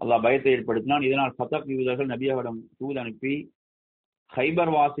 இதனால் ஃபதக் யூதர்கள் நபி அவரிடம் தூது அனுப்பி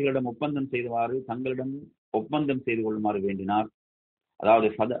ஹைபர் வாசிகளிடம் ஒப்பந்தம் செய்தவாறு தங்களிடம் ஒப்பந்தம் செய்து கொள்ளுமாறு வேண்டினார். அதாவது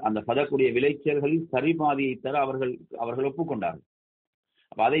அந்த ஃபதக்குடைய விளைச்சல்களில் சரிபாதியை தர அவர்கள் ஒப்புக்கொண்டார்கள்.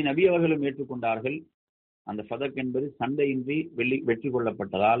 அதை நபி அவர்களும் ஏற்றுக்கொண்டார்கள். அந்த ஃபதக் என்பது சண்டையின்றி வெற்றி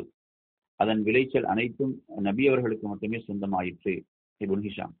கொள்ளப்பட்டதால் அதன் விளைச்சல் அனைத்தும் நபி அவர்களுக்கு மட்டுமே சொந்தமாயிற்று. இப்னு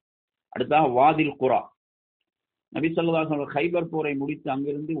ஹிஷாம். அடுத்தாக வாதில் குரா. நபி ஸல்லல்லாஹு அலைஹி வஸல்லம் ஹைபர் போரை முடித்து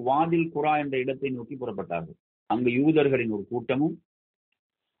அங்கிருந்து வாதில் குரா என்ற இடத்தை நோக்கி புறப்பட்டார்கள். அங்கு யூதர்களின் ஒரு கூட்டமும்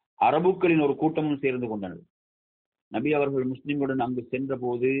அரபுக்களின் ஒரு கூட்டமும் சேர்ந்து கொண்டனர். நபி அவர்கள் முஸ்லிம்களுடன் அங்கு சென்ற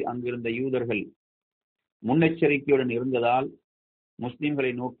போது அங்கிருந்த யூதர்கள் முன்னெச்சரிக்கையுடன் இருந்ததால்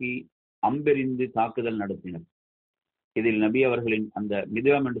முஸ்லிம்களை நோக்கி அம்பெறிந்து தாக்குதல் நடத்தினர். இதில் நபி அவர்களின் அந்த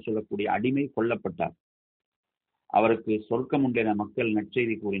மிதுவம் என்று சொல்லக்கூடிய அடிமை கொல்லப்பட்டார். அவருக்கு சொர்க்கம் உண்டென மக்கள்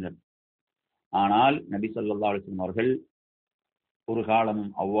நற்செய்தி கூறினர். ஆனால் நபி ஸல்லல்லாஹு அலைஹி வஸல்லம் அவர்கள் ஒரு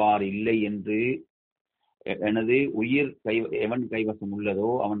காலமும் அவ்வாறு இல்லை என்று, எனது உயிர் எவன் கைவசம் உள்ளதோ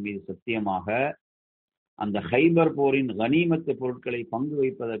அவன் மீது சத்தியமாக அந்த ஹைபர் போரின் கனிமத்து பொருட்களை பங்கு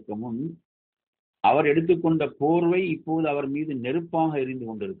வைப்பதற்கு முன் அவர் எடுத்துக்கொண்ட போர்வை இப்போது அவர் மீது நெருப்பாக எரிந்து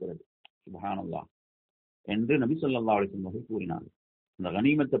கொண்டிருக்கிறது. சுப்ஹானல்லாஹ் என்று நபி ஸல்லல்லாஹு அலைஹி வஸல்லம் கூறினார்கள். அந்த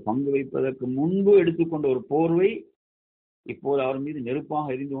கனிமத்தை பங்கு வைப்பதற்கு முன்பு எடுத்துக்கொண்ட ஒரு போர்வை இப்போது அவர் மீது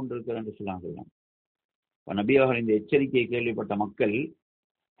நெருப்பாக எரிந்து கொண்டிருக்கிறது என்று சொன்னார்கள். நபி அவர்கள் இந்த எச்சரிக்கையை கேள்விப்பட்ட மக்கள்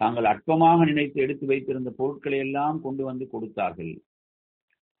தாங்கள் அற்பமாக நினைத்து எடுத்து வைத்திருந்த பொருட்களை எல்லாம் கொண்டு வந்து கொடுத்தார்கள்.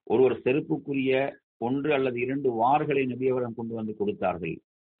 ஒருவர் செருப்புக்குரிய 1 அல்லது 2 வார்களை நபி அவர்கள் கொண்டு வந்து கொடுத்தார்கள்.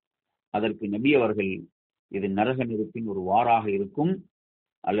 அதற்கு நபி அவர்கள் இது நரக நெருப்பின் ஒரு வாராக இருக்கும்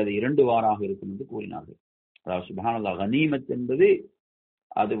அல்லது 2 வாராக இருக்கும் என்று கூறினார்கள். அதாவது சுப்ஹானல்லாஹ், கனீமத் என்பது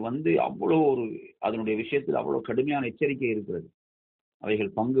அது அவ்வளவு அதனுடைய விஷயத்தில் அவ்வளவு கடுமையான எச்சரிக்கை இருக்கிறது.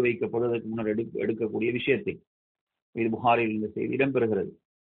 அவைகள் பங்கு வைக்கப்படுவதற்கு முன்னர் எடுக்கக்கூடிய விஷயத்தை இது புகாரில் இந்த செய்தி இடம்பெறுகிறது.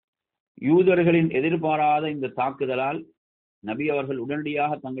 யூதர்களின் எதிர்பாராத இந்த தாக்குதலால் நபி அவர்கள்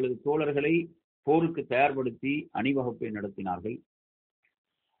உடனடியாக தங்களது தோழர்களை போருக்கு தயார்படுத்தி அணிவகுப்பை நடத்தினார்கள்.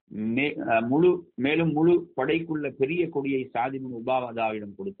 மேலும் முழு படைக்குள்ள பெரிய கொடியை சாத் இப்னு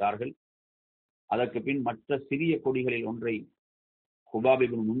உபாதாவிடம் கொடுத்தார்கள். அதற்கு பின் மற்ற சிறிய கொடிகளில் ஒன்றை ஹுபாப்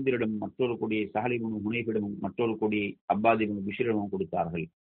இப்னு முந்திரிடம், மற்றொரு கொடியை ஸஹல் இப்னு ஹுனைஃபிடமும், மற்றொரு கொடியை அப்பாத் இப்னு பிஷ்ரிடமும் கொடுத்தார்கள்.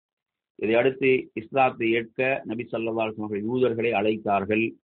 இதை அடுத்து இஸ்லாத்தை ஏற்க நபி ஸல்லல்லாஹு அலைஹி வஸல்லம் யூதர்களை அழைத்தார்கள்.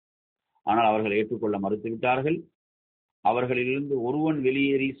 ஆனால் அவர்கள் ஏற்றுக்கொள்ள மறுத்துவிட்டார்கள். அவர்களிலிருந்து ஒருவன்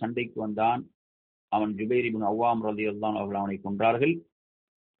வெளியேறி சண்டைக்கு வந்தான். அவன் ஜுபைர் இப்னு அவ்வாம் ரலியல்லாஹு அன்ஹு அவனை கொன்றார்கள்.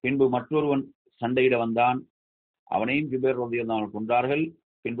 பின்பு மற்றொருவன் சண்டையிட வந்தான். அவனையும் ஜுபைர் ரலியல்லாஹு அன்ஹு கொன்றார்கள்.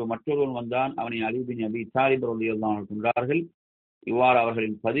 பின்பு மற்றொருவன் வந்தான். அவனை அலி பின் அபி தாலிப் ரலியல்லாஹு அன்ஹு கொன்றார்கள். இவ்வாறு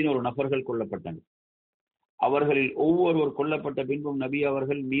அவர்களின் 11 நபர்கள் கொல்லப்பட்டனர். அவர்களில் ஒவ்வொருவர் கொல்லப்பட்ட பின்பும் நபி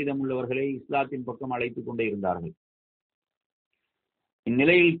அவர்கள் மீதமுள்ளவர்களை இஸ்லாத்தின் பக்கம் அழைத்துக் கொண்டே இருந்தார்கள்.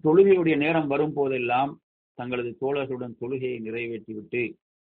 இந்நிலையில் தொழுகையுடைய நேரம் வரும் போதெல்லாம் தங்களது தோழர்களுடன் தொழுகையை நிறைவேற்றிவிட்டு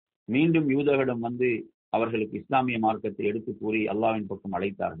மீண்டும் யூதர்களிடம் அவர்களுக்கு இஸ்லாமிய மார்க்கத்தை எடுத்து கூறி அல்லாஹ்வின் பக்கம்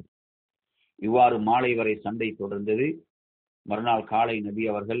அழைத்தார்கள். இவ்வாறு மாலை வரை சண்டை தொடர்ந்தது. மறுநாள் காலை நபி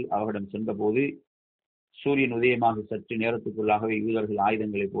அவர்கள் அவர்களிடம் சென்றபோது சூரியன் உதயமாக சற்று நேரத்துக்குள்ளாகவே யூதர்கள்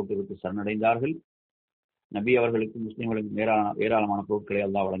ஆயுதங்களை போட்டுவிட்டு சரணடைந்தார்கள். நபி அவர்களுக்கு முஸ்லிம்களுக்கு ஏராளமான பொருட்களை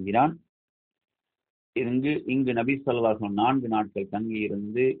அல்லாஹ் வழங்கினான். இங்கு நபி ஸல்லல்லாஹு அலைஹி வஸல்லம் 4 நாட்கள் தங்கி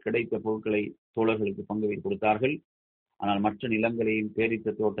இருந்து கிடைத்த பொருட்களை தோழர்களுக்கு பங்கு வைத்து கொடுத்தார்கள். ஆனால் மற்ற நிலங்களையும்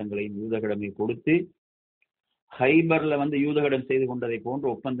பேரித்த தோட்டங்களையும் யூதர்களிடமே கொடுத்து ஹைபர்ல யூதர்களிடம் செய்து கொண்டதை போன்று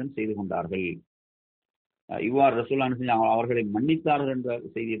ஒப்பந்தம் செய்து கொண்டார்கள். இவ்வாறு ரசூலுல்லாஹி அவர்களை மன்னித்தார்கள் என்ற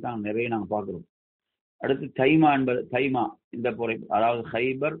செய்தியை தான் நிறைய நாங்கள் பார்க்கிறோம். அடுத்து தைமா இந்த போரை, அதாவது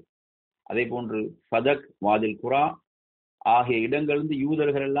ஹைபர், அதே போன்று ஃபதக், வாதில் குரா ஆகிய இடங்களிலிருந்து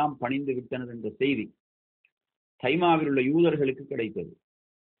யூதர்கள் எல்லாம் பணிந்து விட்டனர் என்ற செய்தி தைமாவில் உள்ள யூதர்களுக்கு கிடைத்தது.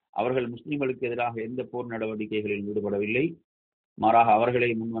 அவர்கள் முஸ்லிம்களுக்கு எதிராக எந்த போர் நடவடிக்கைகளில் ஈடுபடவில்லை. மாறாக அவர்களை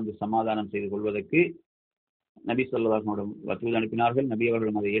முன் சமாதானம் செய்து கொள்வதற்கு நபி ஸல்லல்லாஹு அலைஹி வஸல்லம் தூது அனுப்பினார்கள். நபி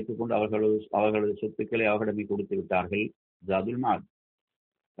அவர்களும் அதை ஏற்றுக்கொண்டு அவர்களது சொத்துக்களை அவர்களிடமே கொடுத்து விட்டார்கள். ஜாதுல் மால்.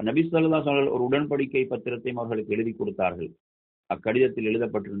 நபி ஸல்லல்லாஹு அலைஹி வஸல்லம் ஒரு உடன்படிக்கை பத்திரத்தையும் அவர்களுக்கு எழுதி கொடுத்தார்கள். அந்த கடிதத்தில்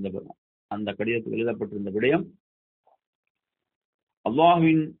எழுதப்பட்டிருந்த விடயம்,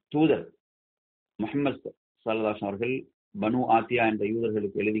 அல்லாஹ்வின் தூதர் முஹம்மது ஸல்லல்லாஹு அலைஹி வஸல்லம் அவர்கள் பனு ஆத்தியா என்ற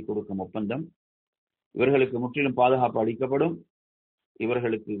யூதர்களுக்கு எழுதி கொடுக்கும் ஒப்பந்தம், இவர்களுக்கு முற்றிலும் பாதுகாப்பு அளிக்கப்படும்,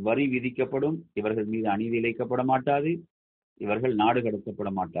 இவர்களுக்கு வரி விதிக்கப்படும், இவர்கள் மீது அநீதி இழைக்கப்பட மாட்டாது, இவர்கள் நாடு கடத்தப்பட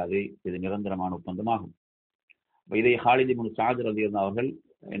மாட்டாது. இது நிரந்தரமான ஒப்பந்தமாகும். இதை ஹாலித் இப்னு ஸஅத் ரலியல்லாஹு அவர்கள்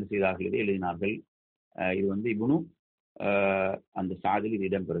என்ன செய்தார்கள்? இதை எழுதினார்கள். இது இப்னு அந்த ஸஅதில் இது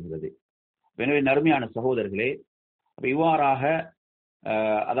இடம்பெறுகிறது. எனவே நறுமையான சகோதரர்களே, இவ்வாறாக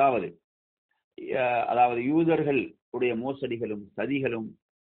அதாவது யூதர்கள் உடைய மோசடிகளும் சதிகளும்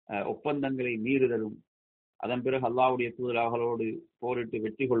ஒப்பந்தங்களை மீறுதலும், அதன் பிறகு அல்லாஹ்வுடைய தூதர் அவர்களோடு போரிட்டு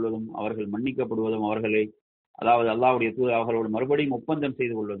வெற்றி கொள்வதும், அவர்கள் மன்னிக்கப்படுவதும், அல்லாஹ்வுடைய தூதர் அவர்களோடு மறுபடியும் ஒப்பந்தம்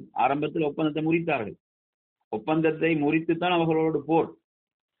செய்து கொள்வதும். ஆரம்பத்தில் ஒப்பந்தத்தை முறித்தார்கள். ஒப்பந்தத்தை முறித்துத்தான் அவர்களோடு போர்.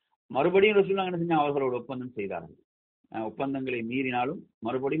 மறுபடியும் ரசூலுல்லாஹ் என்ன செஞ்சாங்க? அவர்களோடு ஒப்பந்தம் செய்தார்கள். ஒப்பந்தங்களை மீறினாலும்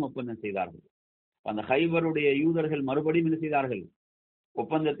மறுபடியும் ஒப்பந்தம் செய்தார்கள். அந்த ஹைபருடைய யூதர்கள் மறுபடியும் என்ன செய்தார்கள்?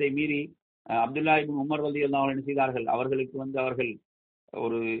 ஒப்பந்தத்தை மீறி அப்துல்லா இப்னு உமர் ரலியல்லாஹு அன்ஹு என்ன செய்தார்கள்? அவர்களுக்கு அவர்கள்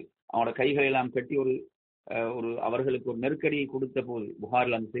அவங்களோட கைகளை எல்லாம் கட்டி அவர்களுக்கு ஒரு நெருக்கடியை கொடுத்த போது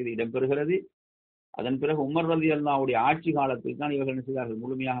புகாரில் அந்த செய்தி இடம்பெறுகிறது. அதன் பிறகு உமர் ரலியல்லாஹுடைய ஆட்சி காலத்தில் தான் இவர்கள் என்ன செய்தார்கள்?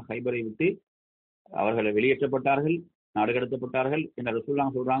 முழுமையாக ஹைபரை விட்டு அவர்களை வெளியேற்றப்பட்டார்கள், நாடு கடத்தப்பட்டார்கள் என்ற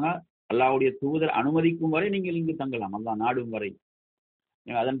ரசூலுல்லாஹ் சொல்றாங்க. அல்லாஹ்வுடைய தூதர் அனுமதிக்கும் வரை நீங்கள் இங்கு தங்கலாம், அல்லாஹ் நாடும் வரை.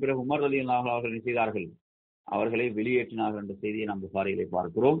 அதன் பிறகு உமர் ரலியல்லாஹு அவர்கள் என்ன செய்தார்கள்? அவர்களை வெளியேற்றினார்கள் என்ற செய்தியை நாம் புகாரிலே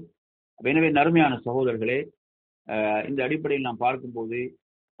பார்க்கிறோம். எனவே நறுமையான சகோதரர்களே, இந்த அடிப்படையில் நாம் பார்க்கும்போது,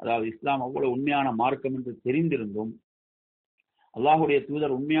 அதாவது இஸ்லாம் அவ்வளவு உண்மையான மார்க்கம் என்று தெரிந்திருந்தும், அல்லாஹ்வுடைய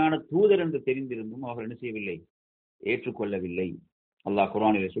தூதர் உண்மையான தூதர் என்று தெரிந்திருந்தும் அவர்கள் என்ன செய்யவில்லை? ஏற்றுக்கொள்ளவில்லை. அல்லாஹ்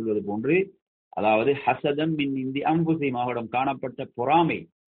குர்ஆனிலே சொல்வது போன்று, அதாவது ஹசதம் மின் இந்தி அம்புசையும் அவரிடம் காணப்பட்ட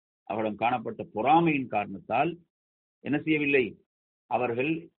பொறாமையின் காரணத்தால் என்ன செய்யவில்லை,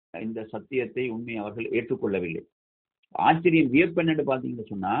 அவர்கள் இந்த சத்தியத்தை உண்மை அவர்கள் ஏற்றுக்கொள்ளவில்லை. ஆச்சரியம் வியப்பு என்று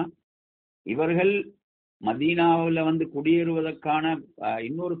பார்த்தீங்கன்னு சொன்னா, இவர்கள் மதீனாவில் குடியேறுவதற்கான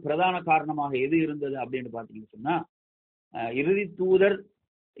இன்னொரு பிரதான காரணமாக எது இருந்தது அப்படின்னு பார்த்தீங்கன்னு சொன்னா, இறுதி தூதர்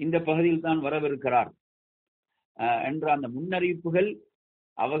இந்த பகுதியில் தான் வரவிருக்கிறார் என்ற அந்த முன்னறிவிப்புகள்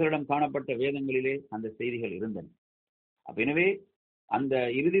அவர்களிடம் காணப்பட்ட வேதங்களிலே அந்த செய்திகள் இருந்தன. எனவே அந்த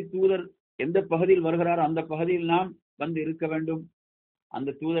இறுதி தூதர் எந்த பகுதியில் வருகிறாரோ அந்த பகுதியில் நாம் இருக்க வேண்டும்,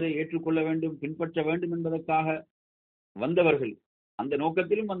 அந்த தூதரை ஏற்றுக்கொள்ள வேண்டும், பின்பற்ற வேண்டும் என்பதற்காக வந்தவர்கள் அந்த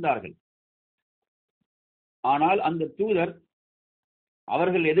நோக்கத்திலும் வந்தார்கள். ஆனால் அந்த தூதர்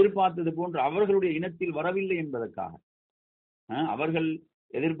அவர்கள் எதிர்பார்த்தது போன்று அவர்களுடைய இனத்தில் வரவில்லை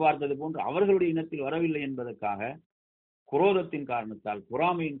என்பதற்காக, குரோதத்தின் காரணத்தால்,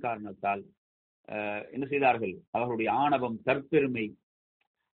 பொறாமையின் காரணத்தால் என்ன செய்தார்கள், அவர்களுடைய ஆணவம், தற்பெருமை,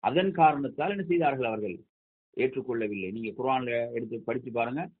 அதன் காரணத்தால் என்ன செய்தார்கள், அவர்கள் ஏற்றுக்கொள்ளவில்லை. நீங்க குர்ஆன்ல எடுத்து படித்து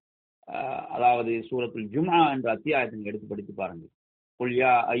பாருங்க. அதாவது சூரத்துல் ஜும்ஆ என்ற அத்தியாயத்தை எடுத்து படித்து பாருங்க. குல்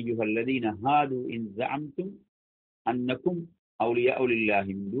யா அய்யுஹல்லதீன ஹாது இன் ஸஅம்தும் அன்னகும் அவுலியாஉ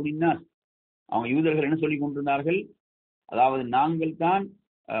லில்லாஹி மின் தூனின் நாஸ். அவங்க யூதர்கள் என்ன சொல்லிக் கொண்டிருந்தார்கள், அதாவது நாங்கள் தான்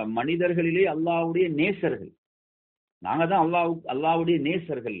மனிதர்களிலே அல்லாஹ்வுடைய நேசர்கள், நாங்க தான் அல்லாஹ்வுடைய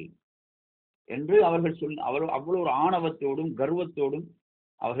நேசர்கள் என்று அவர்கள் அவ்வளவு ஒரு ஆணவத்தோடும் கர்வத்தோடும்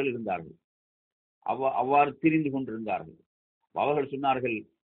அவர்கள் இருந்தார்கள். அவ்வாறு திரிந்து கொண்டிருந்தார்கள். அவர்கள் சொன்னார்கள்,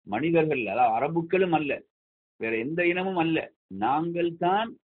 மனிதர்கள், அதாவது அரபுக்களும் அல்ல, வேற எந்த இனமும் அல்ல, நாங்கள் தான்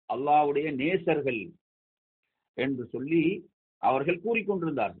அல்லாஹ்வுடைய நேசர்கள் என்று சொல்லி அவர்கள்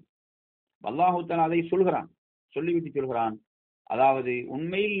கூறிக்கொண்டிருந்தார்கள். அல்லாஹ் தஆலா அதை சொல்லிவிட்டு சொல்கிறான், அதாவது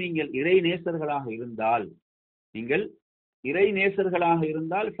உண்மையில் நீங்கள் இறை நேசர்களாக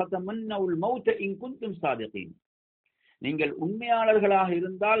இருந்தால் ஃபதமன்னவுல் மௌத இன் குன்தும் ஸாதிகீன், நீங்கள் உண்மையாளர்களாக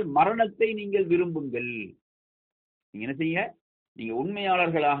இருந்தால் மரணத்தை நீங்கள் விரும்புங்கள். நீங்க என்ன செய்ய, நீங்க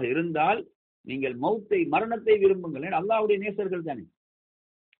உண்மையாளர்களாக இருந்தால் நீங்கள் மரணத்தை விரும்புங்கள். அல்லாஹ்வுடைய நேசர்கள் தானே.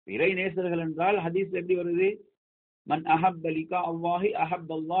 இறை நேசர்கள் என்றால் ஹதீஸ் எப்படி வருது, மன் அஹப்ப லிகா அல்லாஹி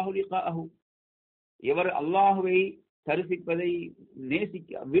அஹப்பல்லாஹு லிகாஅஹு, எவர் அல்லாஹ்வை தரிசிப்பதை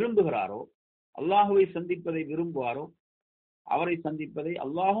விரும்புகிறாரோ, அல்லாஹ்வை சந்திப்பதை விரும்புவாரோ, அவரை சந்திப்பதை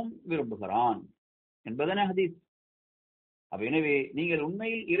அல்லாஹும் விரும்புகிறான் என்பதன ஹதீஸ். எனவே நீங்கள்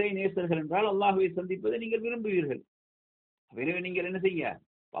உண்மையில் இறை நேசர்கள் என்றால் அல்லாஹ்வை சந்திப்பதை நீங்கள் விரும்புவீர்கள். எனவே நீங்கள் என்ன செய்ய,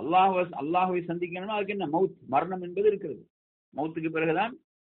 அல்லாஹ்வை சந்திக்கணும்னா அதுக்கு என்ன, மரணம் என்பது இருக்கிறது. மௌத்துக்கு பிறகுதான்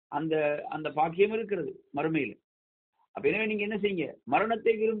அந்த அந்த பாக்கியம் இருக்கிறது மறுமையில். எனவே நீங்க என்ன செய்ய,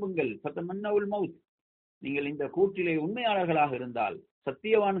 மரணத்தை விரும்புங்கள். ஃபதமன்னவுல் மௌத், நீங்கள் இந்த கூற்றிலே உண்மையாளர்களாக இருந்தால்,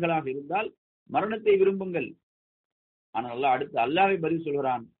 சத்தியவான்களாக இருந்தால் மரணத்தை விரும்புங்கள். ஆனால் அடுத்து அல்லாஹ்வை பதில்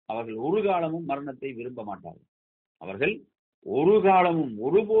சொல்கிறான், அவர்கள் ஒரு காலமும் மரணத்தை விரும்ப மாட்டார்கள். அவர்கள் ஒரு காலமும்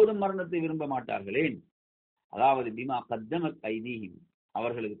ஒருபோதும் மரணத்தை விரும்ப மாட்டார்களேன். அதாவது பிமா கத்தமத் ஐதீஹிம்,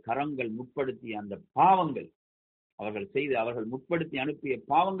 அவர்களுக்கு கரங்கள் முற்படுத்திய அந்த பாவங்கள், அவர்கள் முற்படுத்தி அனுப்பிய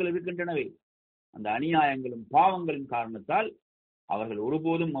பாவங்கள் இருக்கின்றனவே, அந்த அநியாயங்களும் பாவங்களின் காரணத்தால் அவர்கள்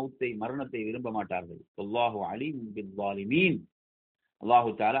ஒருபோதும் மரணத்தை விரும்ப மாட்டார்கள். அல்லாஹு அலீமுன் பிஸ்ஸாலிமீன், அல்லாஹு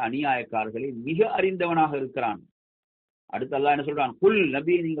தஆலா அநியாயக்காரர்களை மிக அறிந்தவனாக இருக்கிறான். அடுத்து அல்லாஹ் என்ன சொல்றான், குல்,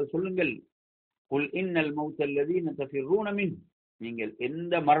 நபியே நீங்கள் சொல்லுங்கள், குல் இன்னல் மௌத்தல் லதீன தஃபிர்ரூன மின், நீங்கள்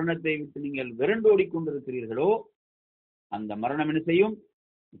எந்த மரணத்தை விட்டு நீங்கள் விரண்டோடி கொண்டிருக்கிறீர்களோ அந்த மரணம் என்ன செய்யும்,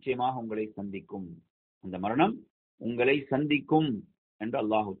 நிச்சயமாக உங்களை சந்திக்கும், அந்த மரணம் உங்களை சந்திக்கும் என்று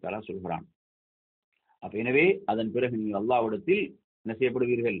அல்லாஹு தஆலா சொல்கிறான். எனவே அதன் பிறகு நீங்கள் அல்லாஹ்விடத்தில் என்ன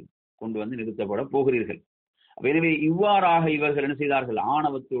செய்யப்படுவீர்கள், கொண்டு நிறுத்தப்பட போகிறீர்கள். எனவே இவ்வாறாக இவர்கள் என்ன செய்தார்கள்,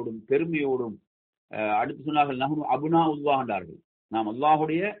 ஆணவத்தோடும் பெருமையோடும் அடுத்து சொன்னார்கள், நஹ்னு அப்னாஉல்லாஹ் என்றார்கள், நாம்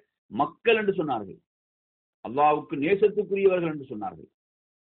அல்லாஹ்வுடைய மக்கள் என்று சொன்னார்கள், அல்லாஹ்வுக்கு நேசத்துக்குரியவர்கள் என்று சொன்னார்கள்.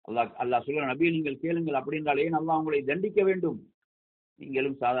 அல்லாஹ் சொல்ற, நபியை நீங்கள் கேளுங்கள், அப்படி என்றால் ஏன் அல்லாஹ் உங்களை தண்டிக்க வேண்டும்,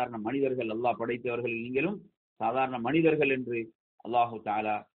 நீங்களும் சாதாரண மனிதர்கள், அல்லாஹ் படைத்தவர்கள், நீங்களும் சாதாரண மனிதர்கள் என்று அல்லாஹு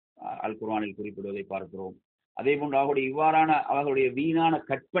தஆலா அல் குர்ஆனில் குறிப்பிடுவதை பார்க்கிறோம். அதே போன்று அவர்களுடைய வீணான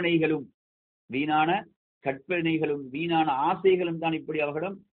கற்பனைகளும் வீணான ஆசைகளும் தான் இப்படி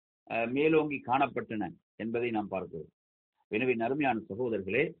அவர்களிடம் மேலோங்கி காணப்பட்டன என்பதை நாம் பார்க்கிறோம். எனவே நறுமையான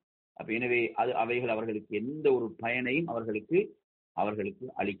சகோதரர்களே, எனவே அவைகள் அவர்களுக்கு எந்த ஒரு பயனையும் அவர்களுக்கு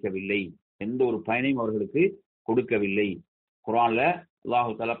அளிக்கவில்லை, எந்த ஒரு பயனையும் அவர்களுக்கு கொடுக்கவில்லை. குர்ஆன்ல அல்லாஹ்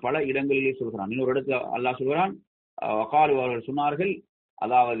தஆலா பல இடங்களிலே சொல்கிறான். இன்னொரு இடத்துல அல்லாஹ் சொல்கிறான், வகாலு, அவர்கள் சொன்னார்கள்,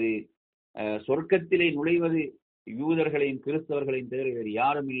 அதாவது சொர்க்கத்திலே நுழைவது யூதர்களையும் கிறிஸ்தவர்களையும் தவிர வேறு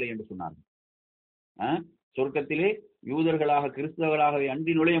யாரும் இல்லை என்று சொன்னார்கள். சொர்க்கத்திலே யூதர்களாக கிறிஸ்தவர்களாகவே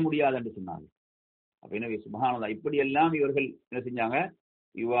அன்றி நுழைய முடியாது என்று சொன்னார்கள். எனவே சுப்ஹானல்லாஹ், இப்படி எல்லாம் இவர்கள் என்ன செஞ்சாங்க,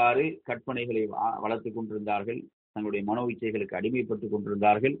 இவ்வாறு கற்பனைகளை வளர்த்துக் கொண்டிருந்தார்கள், தங்களுடைய மனோ இச்சைகளுக்கு அடிமைப்பட்டுக்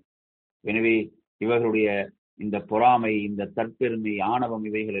கொண்டிருந்தார்கள். எனவே இவர்களுடைய இந்த பொறாமை, இந்த தற்பெருமை, ஆணவம்,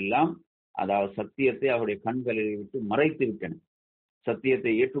 இவைகள் எல்லாம் அதாவது சத்தியத்தை அவருடைய கண்களில் விட்டு மறைத்து விட்டன.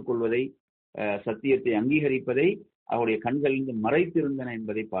 சத்தியத்தை ஏற்றுக்கொள்வதை, சத்தியத்தை அங்கீகரிப்பதை அவருடைய கண்களிலிருந்து மறைத்திருந்தன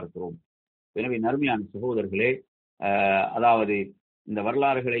என்பதை பார்க்கிறோம். எனவே நறுமையான சகோதரர்களே, அதாவது இந்த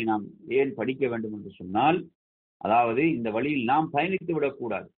வரலாறுகளை நாம் ஏன் படிக்க வேண்டும் என்று சொன்னால், அதாவது இந்த வழியில் நாம் பயணித்து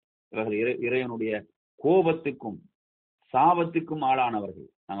விடக்கூடாது. இவர்கள் இறைவனுடைய கோபத்துக்கும் சாபத்துக்கும் ஆளானவர்கள்.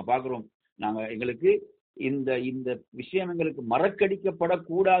 நாங்க பார்க்கிறோம், எங்களுக்கு இந்த இந்த விஷயம் எங்களுக்கு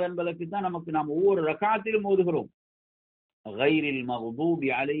மறக்கடிக்கப்படக்கூடாது என்பதற்கு தான் நாம் ஒவ்வொரு ரகாத்திலும் ஓதுகிறோம், கைரில் மக்தூபி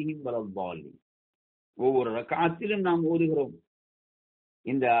அலைஹிம் வலத்தாலின். ஒவ்வொரு ரகாத்திலும் நாம் ஓதுகிறோம்.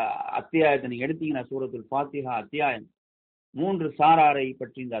 இந்த அத்தியாயத்தை நீங்க எடுத்தீங்கன்னா, சூரத்துல் ஃபாத்திஹா அத்தியாயம் 3 சாராரை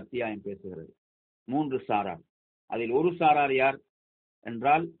பற்றி இந்த அத்தியாயம் பேசுகிறது. 3 சாரார். அதில் ஒரு சாரார் யார்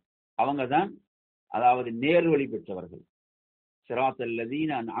என்றால் அவங்க தான் அதாவது நேர்வழி பெற்றவர்கள். சிராத்தல்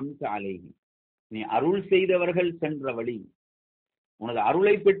லதீன அன்அம்த அலைஹிம், நீ அருள் செய்தவர்கள் சென்ற வழி, உனது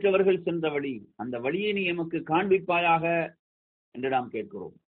அருளை பெற்றவர்கள் சென்ற வழி, அந்த வழியை நீ எமக்கு காண்பிப்பாயாக என்று நாம்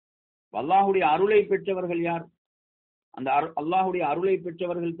கேட்கிறோம். அல்லாஹுடைய அருளை பெற்றவர்கள் யார்? அந்த அல்லாஹுடைய அருளை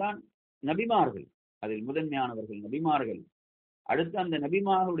பெற்றவர்கள் தான் நபிமார்கள். அதில் முதன்மையானவர்கள் நபிமார்கள். அடுத்து அந்த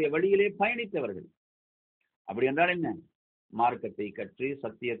நபிமார்களுடைய வழியிலே பயணித்தவர்கள். அப்படி என்றால் என்ன? மார்க்கத்தை கற்று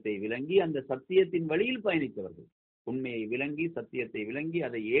சத்தியத்தை விளங்கி அந்த சத்தியத்தின் வழியில் பயணித்தவர்கள், உண்மையை விளங்கி சத்தியத்தை விளங்கி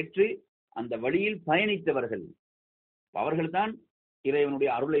அதை ஏற்று அந்த வழியில் பயணித்தவர்கள், அவர்கள் தான் இறைவனுடைய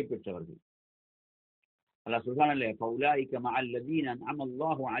அருளை பெற்றவர்கள். அல்லாஹ் சுப்ஹானஹு ஃபௌலாயிக மஅல்லதீன அன்அம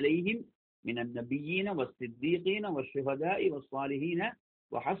அல்லாஹு அலைஹிம் மினன் நபிய்யீன வஸ்ஸித்தீகீன வஷ்ஷுஹதாஇ வஸ்ஸாலிஹீன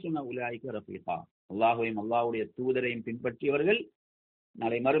வஹஸன உலாயிக ரஃபீகா. அல்லாஹ்வையும் அல்லாஹ்வுடைய தூதரையும் பின்பற்றியவர்கள்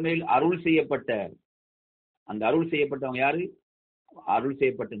நாளை மறுமையில் அருள் செய்யப்பட்ட, அந்த அருள் செய்யப்பட்டவங்க யாரு? அருள்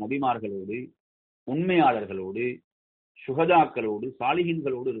செய்யப்பட்ட நபிமார்களோடு, உண்மையாளர்களோடு, சுஹதாக்களோடு,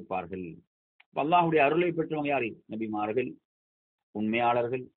 சாலிஹீன்களோடு இருப்பார்கள். அல்லாஹ்வுடைய அருளை பெற்றவங்க யாரு? நபிமார்கள்,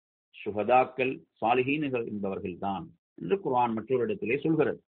 உண்மையாளர்கள், சுஹதாக்கள், சாலிஹீன்கள் என்பவர்கள் தான் என்று குர்ஆன் மற்றொரு இடத்திலே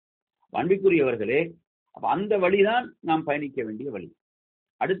சொல்கிறது. அன்பிற்குரியவர்களே, அந்த வழிதான் நாம் பயணிக்க வேண்டிய வழி.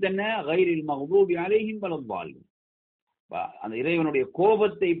 அடுத்து என்ன? கைரில் மக்தூபி அலைஹிம் வலத்தாலின், அந்த இறைவனுடைய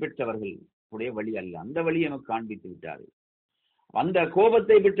கோபத்தை பெற்றவர்கள் உடைய வழி அல்ல, அந்த வழி நமக்கு காண்பித்து விட்டாரு. அந்த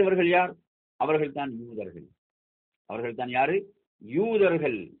கோபத்தை பெற்றவர்கள் யார்? அவர்கள் தான் யூதர்கள். அவர்கள் தான் யாரு?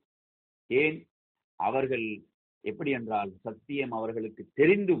 யூதர்கள். ஏன்? அவர்கள் எப்படி என்றால், சத்தியம் அவர்களுக்கு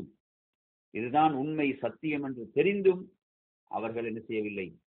தெரிந்தும், இதுதான் உண்மை சத்தியம் என்று தெரிந்தும் அவர்கள் என்ன செய்யவில்லை?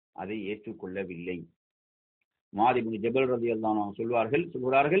 அதை ஏற்றுக்கொள்ளவில்லை. முஆத் இப்னு ஜபல் ரலியல்லாஹு அன்ஹு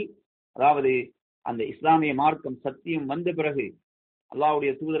சொல்கிறார்கள், அதாவது அந்த இஸ்லாமிய மார்க்கம் சத்தியம் வந்த பிறகு,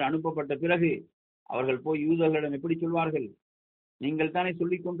 அல்லாஹ்வுடைய தூதர் அனுப்பப்பட்ட பிறகு அவர்கள் போய் யூதர்களிடம் எப்படி சொல்வார்கள்? நீங்கள் தானே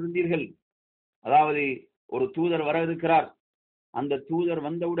சொல்லிக் கொண்டிருந்தீர்கள், அதாவது ஒரு தூதர் வர இருக்கிறார், அந்த தூதர்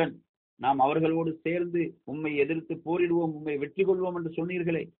வந்தவுடன் நாம் அவர்களோடு சேர்ந்து உம்மை எதிர்த்து போரிடுவோம், உம்மை வெற்றி கொள்வோம் என்று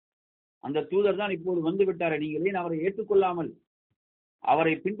சொன்னீர்களே, அந்த தூதர் தான் இப்போது வந்து விட்டாரே, நீங்கள் ஏன் அவரை ஏற்றுக்கொள்ளாமல்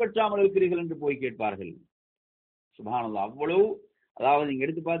அவரை பின்பற்றாமல் இருக்கிறீர்கள் என்று போய் கேட்பார்கள். சுப்ஹானல்லாஹ். அவ்வளவு, அதாவது நீங்க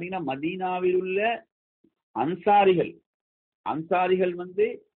எடுத்து பார்த்தீங்கன்னா, மதீனாவில் உள்ள அன்சாரிகள் வந்து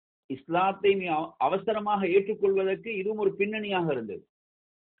இஸ்லாத்தை அவசரமாக ஏற்றுக்கொள்வதற்கு இதுவும் ஒரு பின்னணியாக இருந்தது.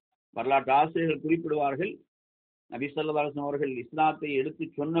 வரலாற்று ஆசிரியர்கள் குறிப்பிடுவார்கள், நபி ஸல்லல்லாஹு அலைஹி வஸல்லம் அவர்கள் இஸ்லாத்தை எடுத்து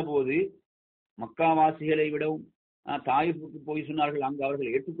சொன்ன போது மக்காவாசிகளை விடவும் தாயிஃபுக்கு போய் சொன்னார்கள், அங்கு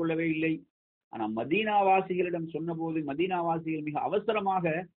அவர்கள் ஏற்றுக்கொள்ளவே இல்லை. ஆனால் மதீனாவாசிகளிடம் சொன்ன போது மதீனாவாசிகள் மிக அவசரமாக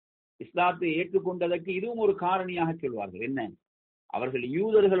இஸ்லாத்தை ஏற்றுக்கொண்டதற்கு இதுவும் ஒரு காரணியாக சொல்வார்கள். என்ன? அவர்கள்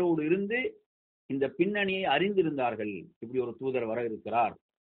யூதர்களோடு இருந்து இந்த பின்னணியை அறிந்திருந்தார்கள். இப்படி ஒரு தூதர் வர இருக்கிறார்,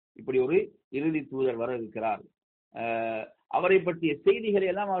 இப்படி ஒரு இறுதி தூதர் வர இருக்கிறார், அவரை பற்றிய செய்திகளை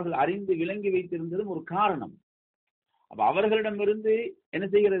எல்லாம் அவர்கள் அறிந்து விளங்கி வைத்திருந்ததும் ஒரு காரணம். அப்ப அவர்களிடமிருந்து என்ன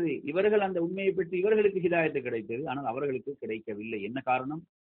செய்கிறது? இவர்கள் அந்த உண்மையை பற்றி இவர்களுக்கு ஹிதாயத்து கிடைத்தது, ஆனால் அவர்களுக்கு கிடைக்கவில்லை. என்ன காரணம்?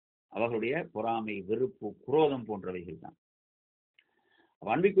 அவர்களுடைய பொறாமை, வெறுப்பு, குரோதம் போன்றவைகள் தான்.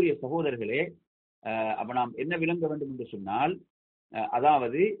 அன்பிற்குரிய சகோதரர்களே, அப்ப நாம் என்ன விளங்க வேண்டும் என்று சொன்னால்,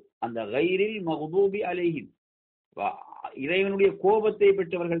 அதாவது அந்த கைரில் மக்தூபி அலைஹிம், இறைவனுடைய கோபத்தை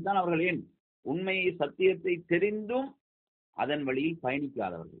பெற்றவர்கள் தான் அவர்கள். ஏன்? உண்மையை சத்தியத்தை தெரிந்தும் அதன் வழியில்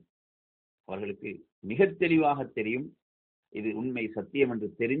பயணிக்காதவர்கள். அவர்களுக்கு மிக தெளிவாக தெரியும் இது உண்மை சத்தியம் என்று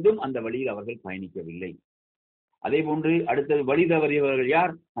தெரிந்தும் அந்த வழியில் அவர்கள் பயணிக்கவில்லை. அதே போன்று அடுத்தது வழி தவறியவர்கள்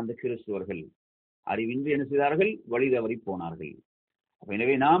யார்? அந்த கிறிஸ்துவர்கள். அறிவின்றி என்ன செய்தார்கள்? வழி தவறி போனார்கள்.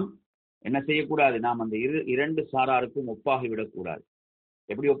 எனவே நாம் என்ன செய்யக்கூடாது? நாம் அந்த இரண்டு சாராருக்கும் ஒப்பாகிவிடக்கூடாது.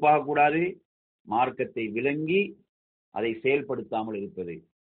 எப்படி ஒப்பாகக்கூடாது? மார்க்கத்தை விளங்கி அதை செயல்படுத்தாமல் இருப்பது.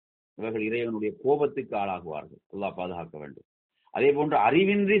 இவர்கள் இறைவனுடைய கோபத்துக்கு ஆளாகுவார்கள். அல்லாஹ் பாதுகாக்க வேண்டும். அதே போன்று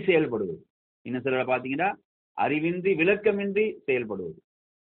அறிவின்றி செயல்படுவது. இன்னும் சில பார்த்தீங்கன்னா அறிவின்றி விளக்கமின்றி செயல்படுவது,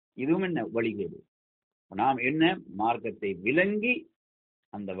 இதுவும் என்ன வழிகேடு. நாம் என்ன மார்க்கத்தை விளங்கி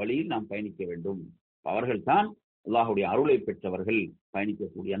அந்த வழியில் நாம் பயணிக்க வேண்டும். அவர்கள் தான் அல்லாஹுடைய அருளை பெற்றவர்கள்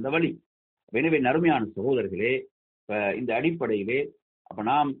பயணிக்கக்கூடிய அந்த வழி. எனவே நறுமையான சகோதரர்களே, இந்த அடிப்படையிலே அப்ப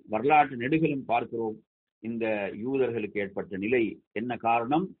நாம் வரலாற்று நெடுகிலும் பார்க்கிறோம், இந்த யூதர்களுக்கு ஏற்பட்ட நிலை என்ன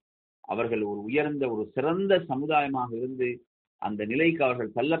காரணம்? அவர்கள் ஒரு உயர்ந்த ஒரு சிறந்த சமுதாயமாக இருந்து அந்த நிலைக்கு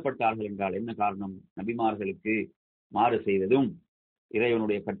அவர்கள் தள்ளப்பட்டார்கள் என்றால் என்ன காரணம்? நபிமார்களுக்கு மாறு செய்ததும்,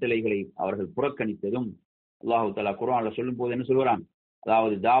 இறைவனுடைய கட்டளைகளை அவர்கள் புறக்கணித்ததும். அல்லாஹு தஆலா குர்ஆன்ல சொல்லும் போது என்ன சொல்கிறான்?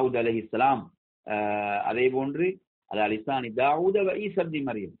 அதாவது தாவூத் அலைஹிஸ்ஸலாம், அதே போன்று அதாவது லிசானி தாவூத வ ஈஸா இப்னு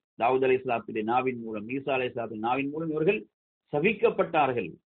மரியம், தாவூத் அலைஹிஸ்ஸலாத்துடைய நாவின் மூலம், ஈசா அலைஹிஸ்ஸலாத்துடைய நாவின் மூலம் இவர்கள் சபிக்கப்பட்டார்கள்.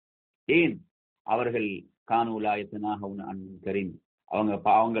 ஏன்? அவர்கள் கானூ லா யத்னாஹவுன அன் முன்கரின், அவங்க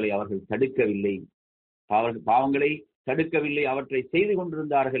பாவங்களை அவர்கள் தடுக்கவில்லை, பாவங்களை தடுக்கவில்லை, அவற்றை செய்து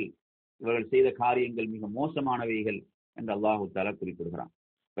கொண்டிருந்தார்கள். இவர்கள் செய்த காரியங்கள் மிக மோசமானவைகள் என்று அல்லாஹு தஆலா குறிப்பிடுகிறான்.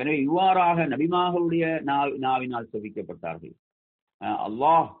 எனவே இவ்வாறாக நபிமார்களுடைய நாவினால் சபிக்கப்பட்டார்கள்.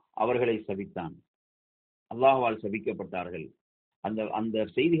 அல்லாஹ் அவர்களை சபித்தான், அல்லாஹ்வால் சபிக்கப்பட்டார்கள். அந்த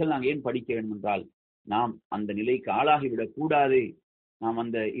செய்திகள் நாங்கள் ஏன் படிக்க வேண்டும் என்றால், நாம் அந்த நிலைக்கு ஆளாகிவிடக் கூடாது, நாம்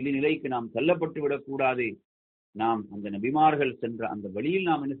அந்த இழிநிலைக்கு நாம் தள்ளப்பட்டு விடக்கூடாது. நாம் அந்த நபிமார்கள் சென்ற அந்த வழியில்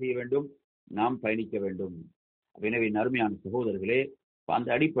நாம் என்ன செய்ய வேண்டும்? நாம் பயணிக்க வேண்டும். எனவே நறுமையான சகோதரர்களே, அந்த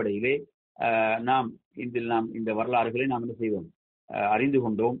அடிப்படையிலே நாம் இந்த வரலாறுகளை நாம் என்ன செய்வோம்? அறிந்து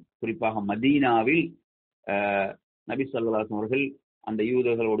கொண்டோம். குறிப்பாக மதீனாவில் நபி ஸல்லல்லாஹு அலைஹி வஸல்லம் அவர்கள் அந்த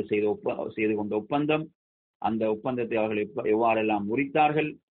யூதர்களோடு செய்து கொண்ட ஒப்பந்தம், அந்த ஒப்பந்தத்தை அவர்கள் எவ்வாறெல்லாம் முறித்தார்கள்,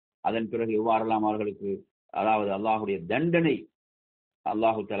 அதன் பிறகு எவ்வாறெல்லாம் அவர்களுக்கு அதாவது அல்லாஹுடைய தண்டனை,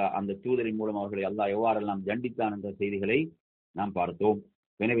 அல்லாஹு தஆலா அந்த தூதரின் மூலம் அவர்களை அல்லாஹ் எவ்வாறெல்லாம் தண்டித்தான் என்ற செய்திகளை நாம் பார்த்தோம்.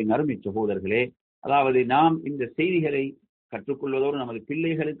 எனவே நறுமை சகோதரர்களே, அதாவது நாம் இந்த செய்திகளை கற்றுக்கொள்வதோடு நமது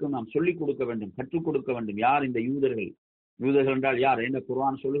பிள்ளைகளுக்கும் நாம் சொல்லிக் கொடுக்க வேண்டும், கற்றுக் கொடுக்க வேண்டும். யார் இந்த யூதர்கள்? யூதர்கள் என்றால் யார்? என்ன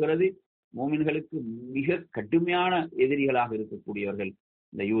குர்ஆன் சொல்கிறது? மூமின்களுக்கு மிக கடுமையான எதிரிகளாக இருக்கக்கூடியவர்கள்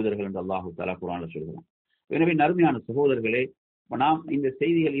இந்த யூதர்கள் என்று அல்லாஹு தஆலா குர்ஆன்ல சொல்கிறான். எனவே நறுமையான சகோதரர்களே, நாம் இந்த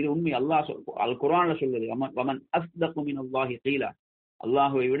செய்திகள், இது உண்மை, அல்லாஹ் குர்ஆன்ல சொல்வது, வமன் அஸ்தகு மினல்லாஹி கீலா,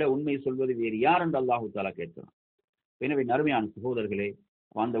 அல்லாஹுவை விட உண்மை சொல்வது வேறு யார் என்று அல்லாஹு தஆலா கேட்கிறான். எனவே நறுமையான சகோதரர்களே,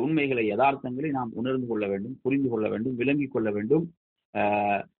 அந்த உண்மைகளை, யதார்த்தங்களை நாம் உணர்ந்து கொள்ள வேண்டும், புரிந்து கொள்ள வேண்டும், விளங்கிக் கொள்ள வேண்டும்.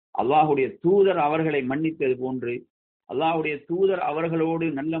 அல்லாஹுடைய தூதர் அவர்களை மன்னித்தது போன்று, அல்லாஹுடைய தூதர் அவர்களோடு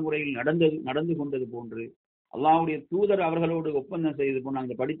நல்ல முறையில் நடந்து கொண்டது போன்று, அல்லாஹுடைய தூதர் அவர்களோடு ஒப்பந்தம் செய்தது போன்று,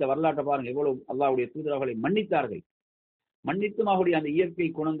 நாங்கள் படித்த வரலாற்றை பாருங்கள், எவ்வளவு அல்லாஹுடைய தூதர் அவர்களை மன்னித்தார்கள். மன்னித்தும் அவருடைய அந்த இயற்கை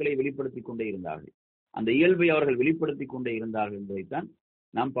குணங்களை வெளிப்படுத்திக் கொண்டே இருந்தார்கள், அந்த இயல்பை அவர்கள் வெளிப்படுத்திக் கொண்டே இருந்தார்கள் என்பதைத்தான்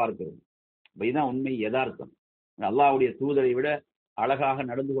நாம் பார்க்கிறோம். இதுதான் உண்மை, யதார்த்தம். அல்லாஹுடைய தூதரை விட அழகாக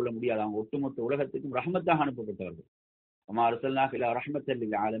நடந்து கொள்ள முடியாது. அவங்க ஒட்டுமொத்த உலகத்துக்கும் ரஹ்மத்தாக அனுப்பப்பட்டவர்கள். வமா அர்ஸல்னாக இலா ரஹ்மத்தல்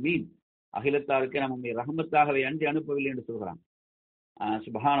லில் ஆலமீன், அகிலத்தாருக்கு நாம் உண்மை ரஹ்மத்தாகவே அன்றி அனுப்பவில்லை என்று சொல்கிறான்.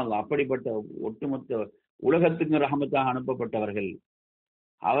 சுப்ஹானல்லாஹ், அப்படிப்பட்ட ஒட்டுமொத்த உலகத்துக்கும் ரஹ்மத்தாக அனுப்பப்பட்டவர்கள்.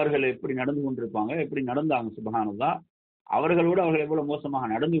 அவர்கள் எப்படி நடந்து கொண்டிருப்பாங்க, எப்படி நடந்தாங்க? சுப்ஹானல்லாஹ், அவர்களோடு அவர்கள் எவ்வளவு மோசமாக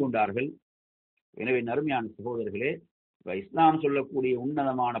நடந்து கொண்டார்கள். எனவே நறுமையான சகோதரர்களே, இஸ்லாம் சொல்லக்கூடிய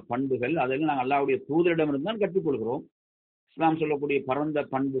உன்னதமான பண்புகள் அதெல்லாம் நாங்கள் அல்லாஹ்வுடைய தூதரிடமிருந்து தான் கற்றுக்கொள்கிறோம். இஸ்லாம் சொல்லக்கூடிய பரந்த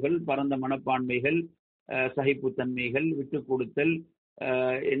பண்புகள், பரந்த மனப்பான்மைகள், சகிப்புத்தன்மைகள், விட்டுக் கொடுத்தல்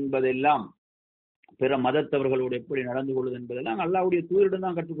என்பதெல்லாம், பிற மதத்தவர்களோடு எப்படி நடந்து கொள்வது என்பதெல்லாம் அல்லாஹ்வுடைய தூதரிடம்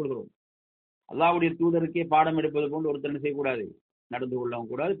தான் கற்றுக்கொள்கிறோம். அல்லாஹ்வுடைய தூதருக்கே பாடம் எடுப்பது போன்று ஒருத்தர் செய்யக்கூடாது, நடந்து கொள்ளவும்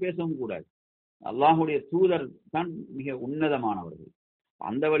கூடாது, பேசவும் கூடாது. அல்லாஹ்வுடைய தூதர் தான் மிக உன்னதமானவர்கள்.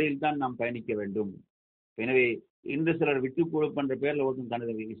 அந்த வழியில் தான் நாம் பயணிக்க வேண்டும். எனவே இன்று சிலர் விட்டுக் கொடுப்பன்ற பேர்ல ஒருத்தன்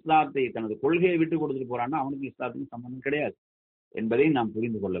தனது இஸ்லாத்தை, தனது கொள்கையை விட்டுக் கொடுத்துட்டு போறான்னா அவனுக்கு இஸ்லாத்துக்கும் சம்பந்தம் கிடையாது என்பதை நாம்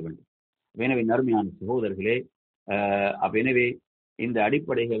புரிந்து கொள்ள வேண்டும். எனவே நறுமையான சகோதரர்களே, எனவே இந்த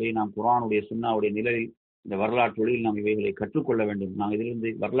அடிப்படைகளை நாம் குர்ஆனுடைய சுன்னாவுடைய நிலையில், இந்த வரலாற்று ஒளியில் நாம் இவைகளை கற்றுக்கொள்ள வேண்டும். நாம் இதிலிருந்து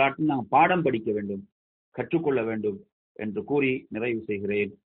வரலாற்றில் நாம் பாடம் படிக்க வேண்டும், கற்றுக்கொள்ள வேண்டும் என்று கூறி நிறைவு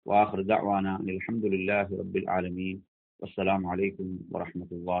செய்கிறேன். வாஹிரு தஅவானா அல்ஹம்துலில்லாஹி ரப்பில் ஆலமீன். வஸ்ஸலாமு அலைக்கும்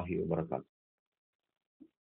வரஹ்மத்துல்லாஹி வபரகாத்துஹு.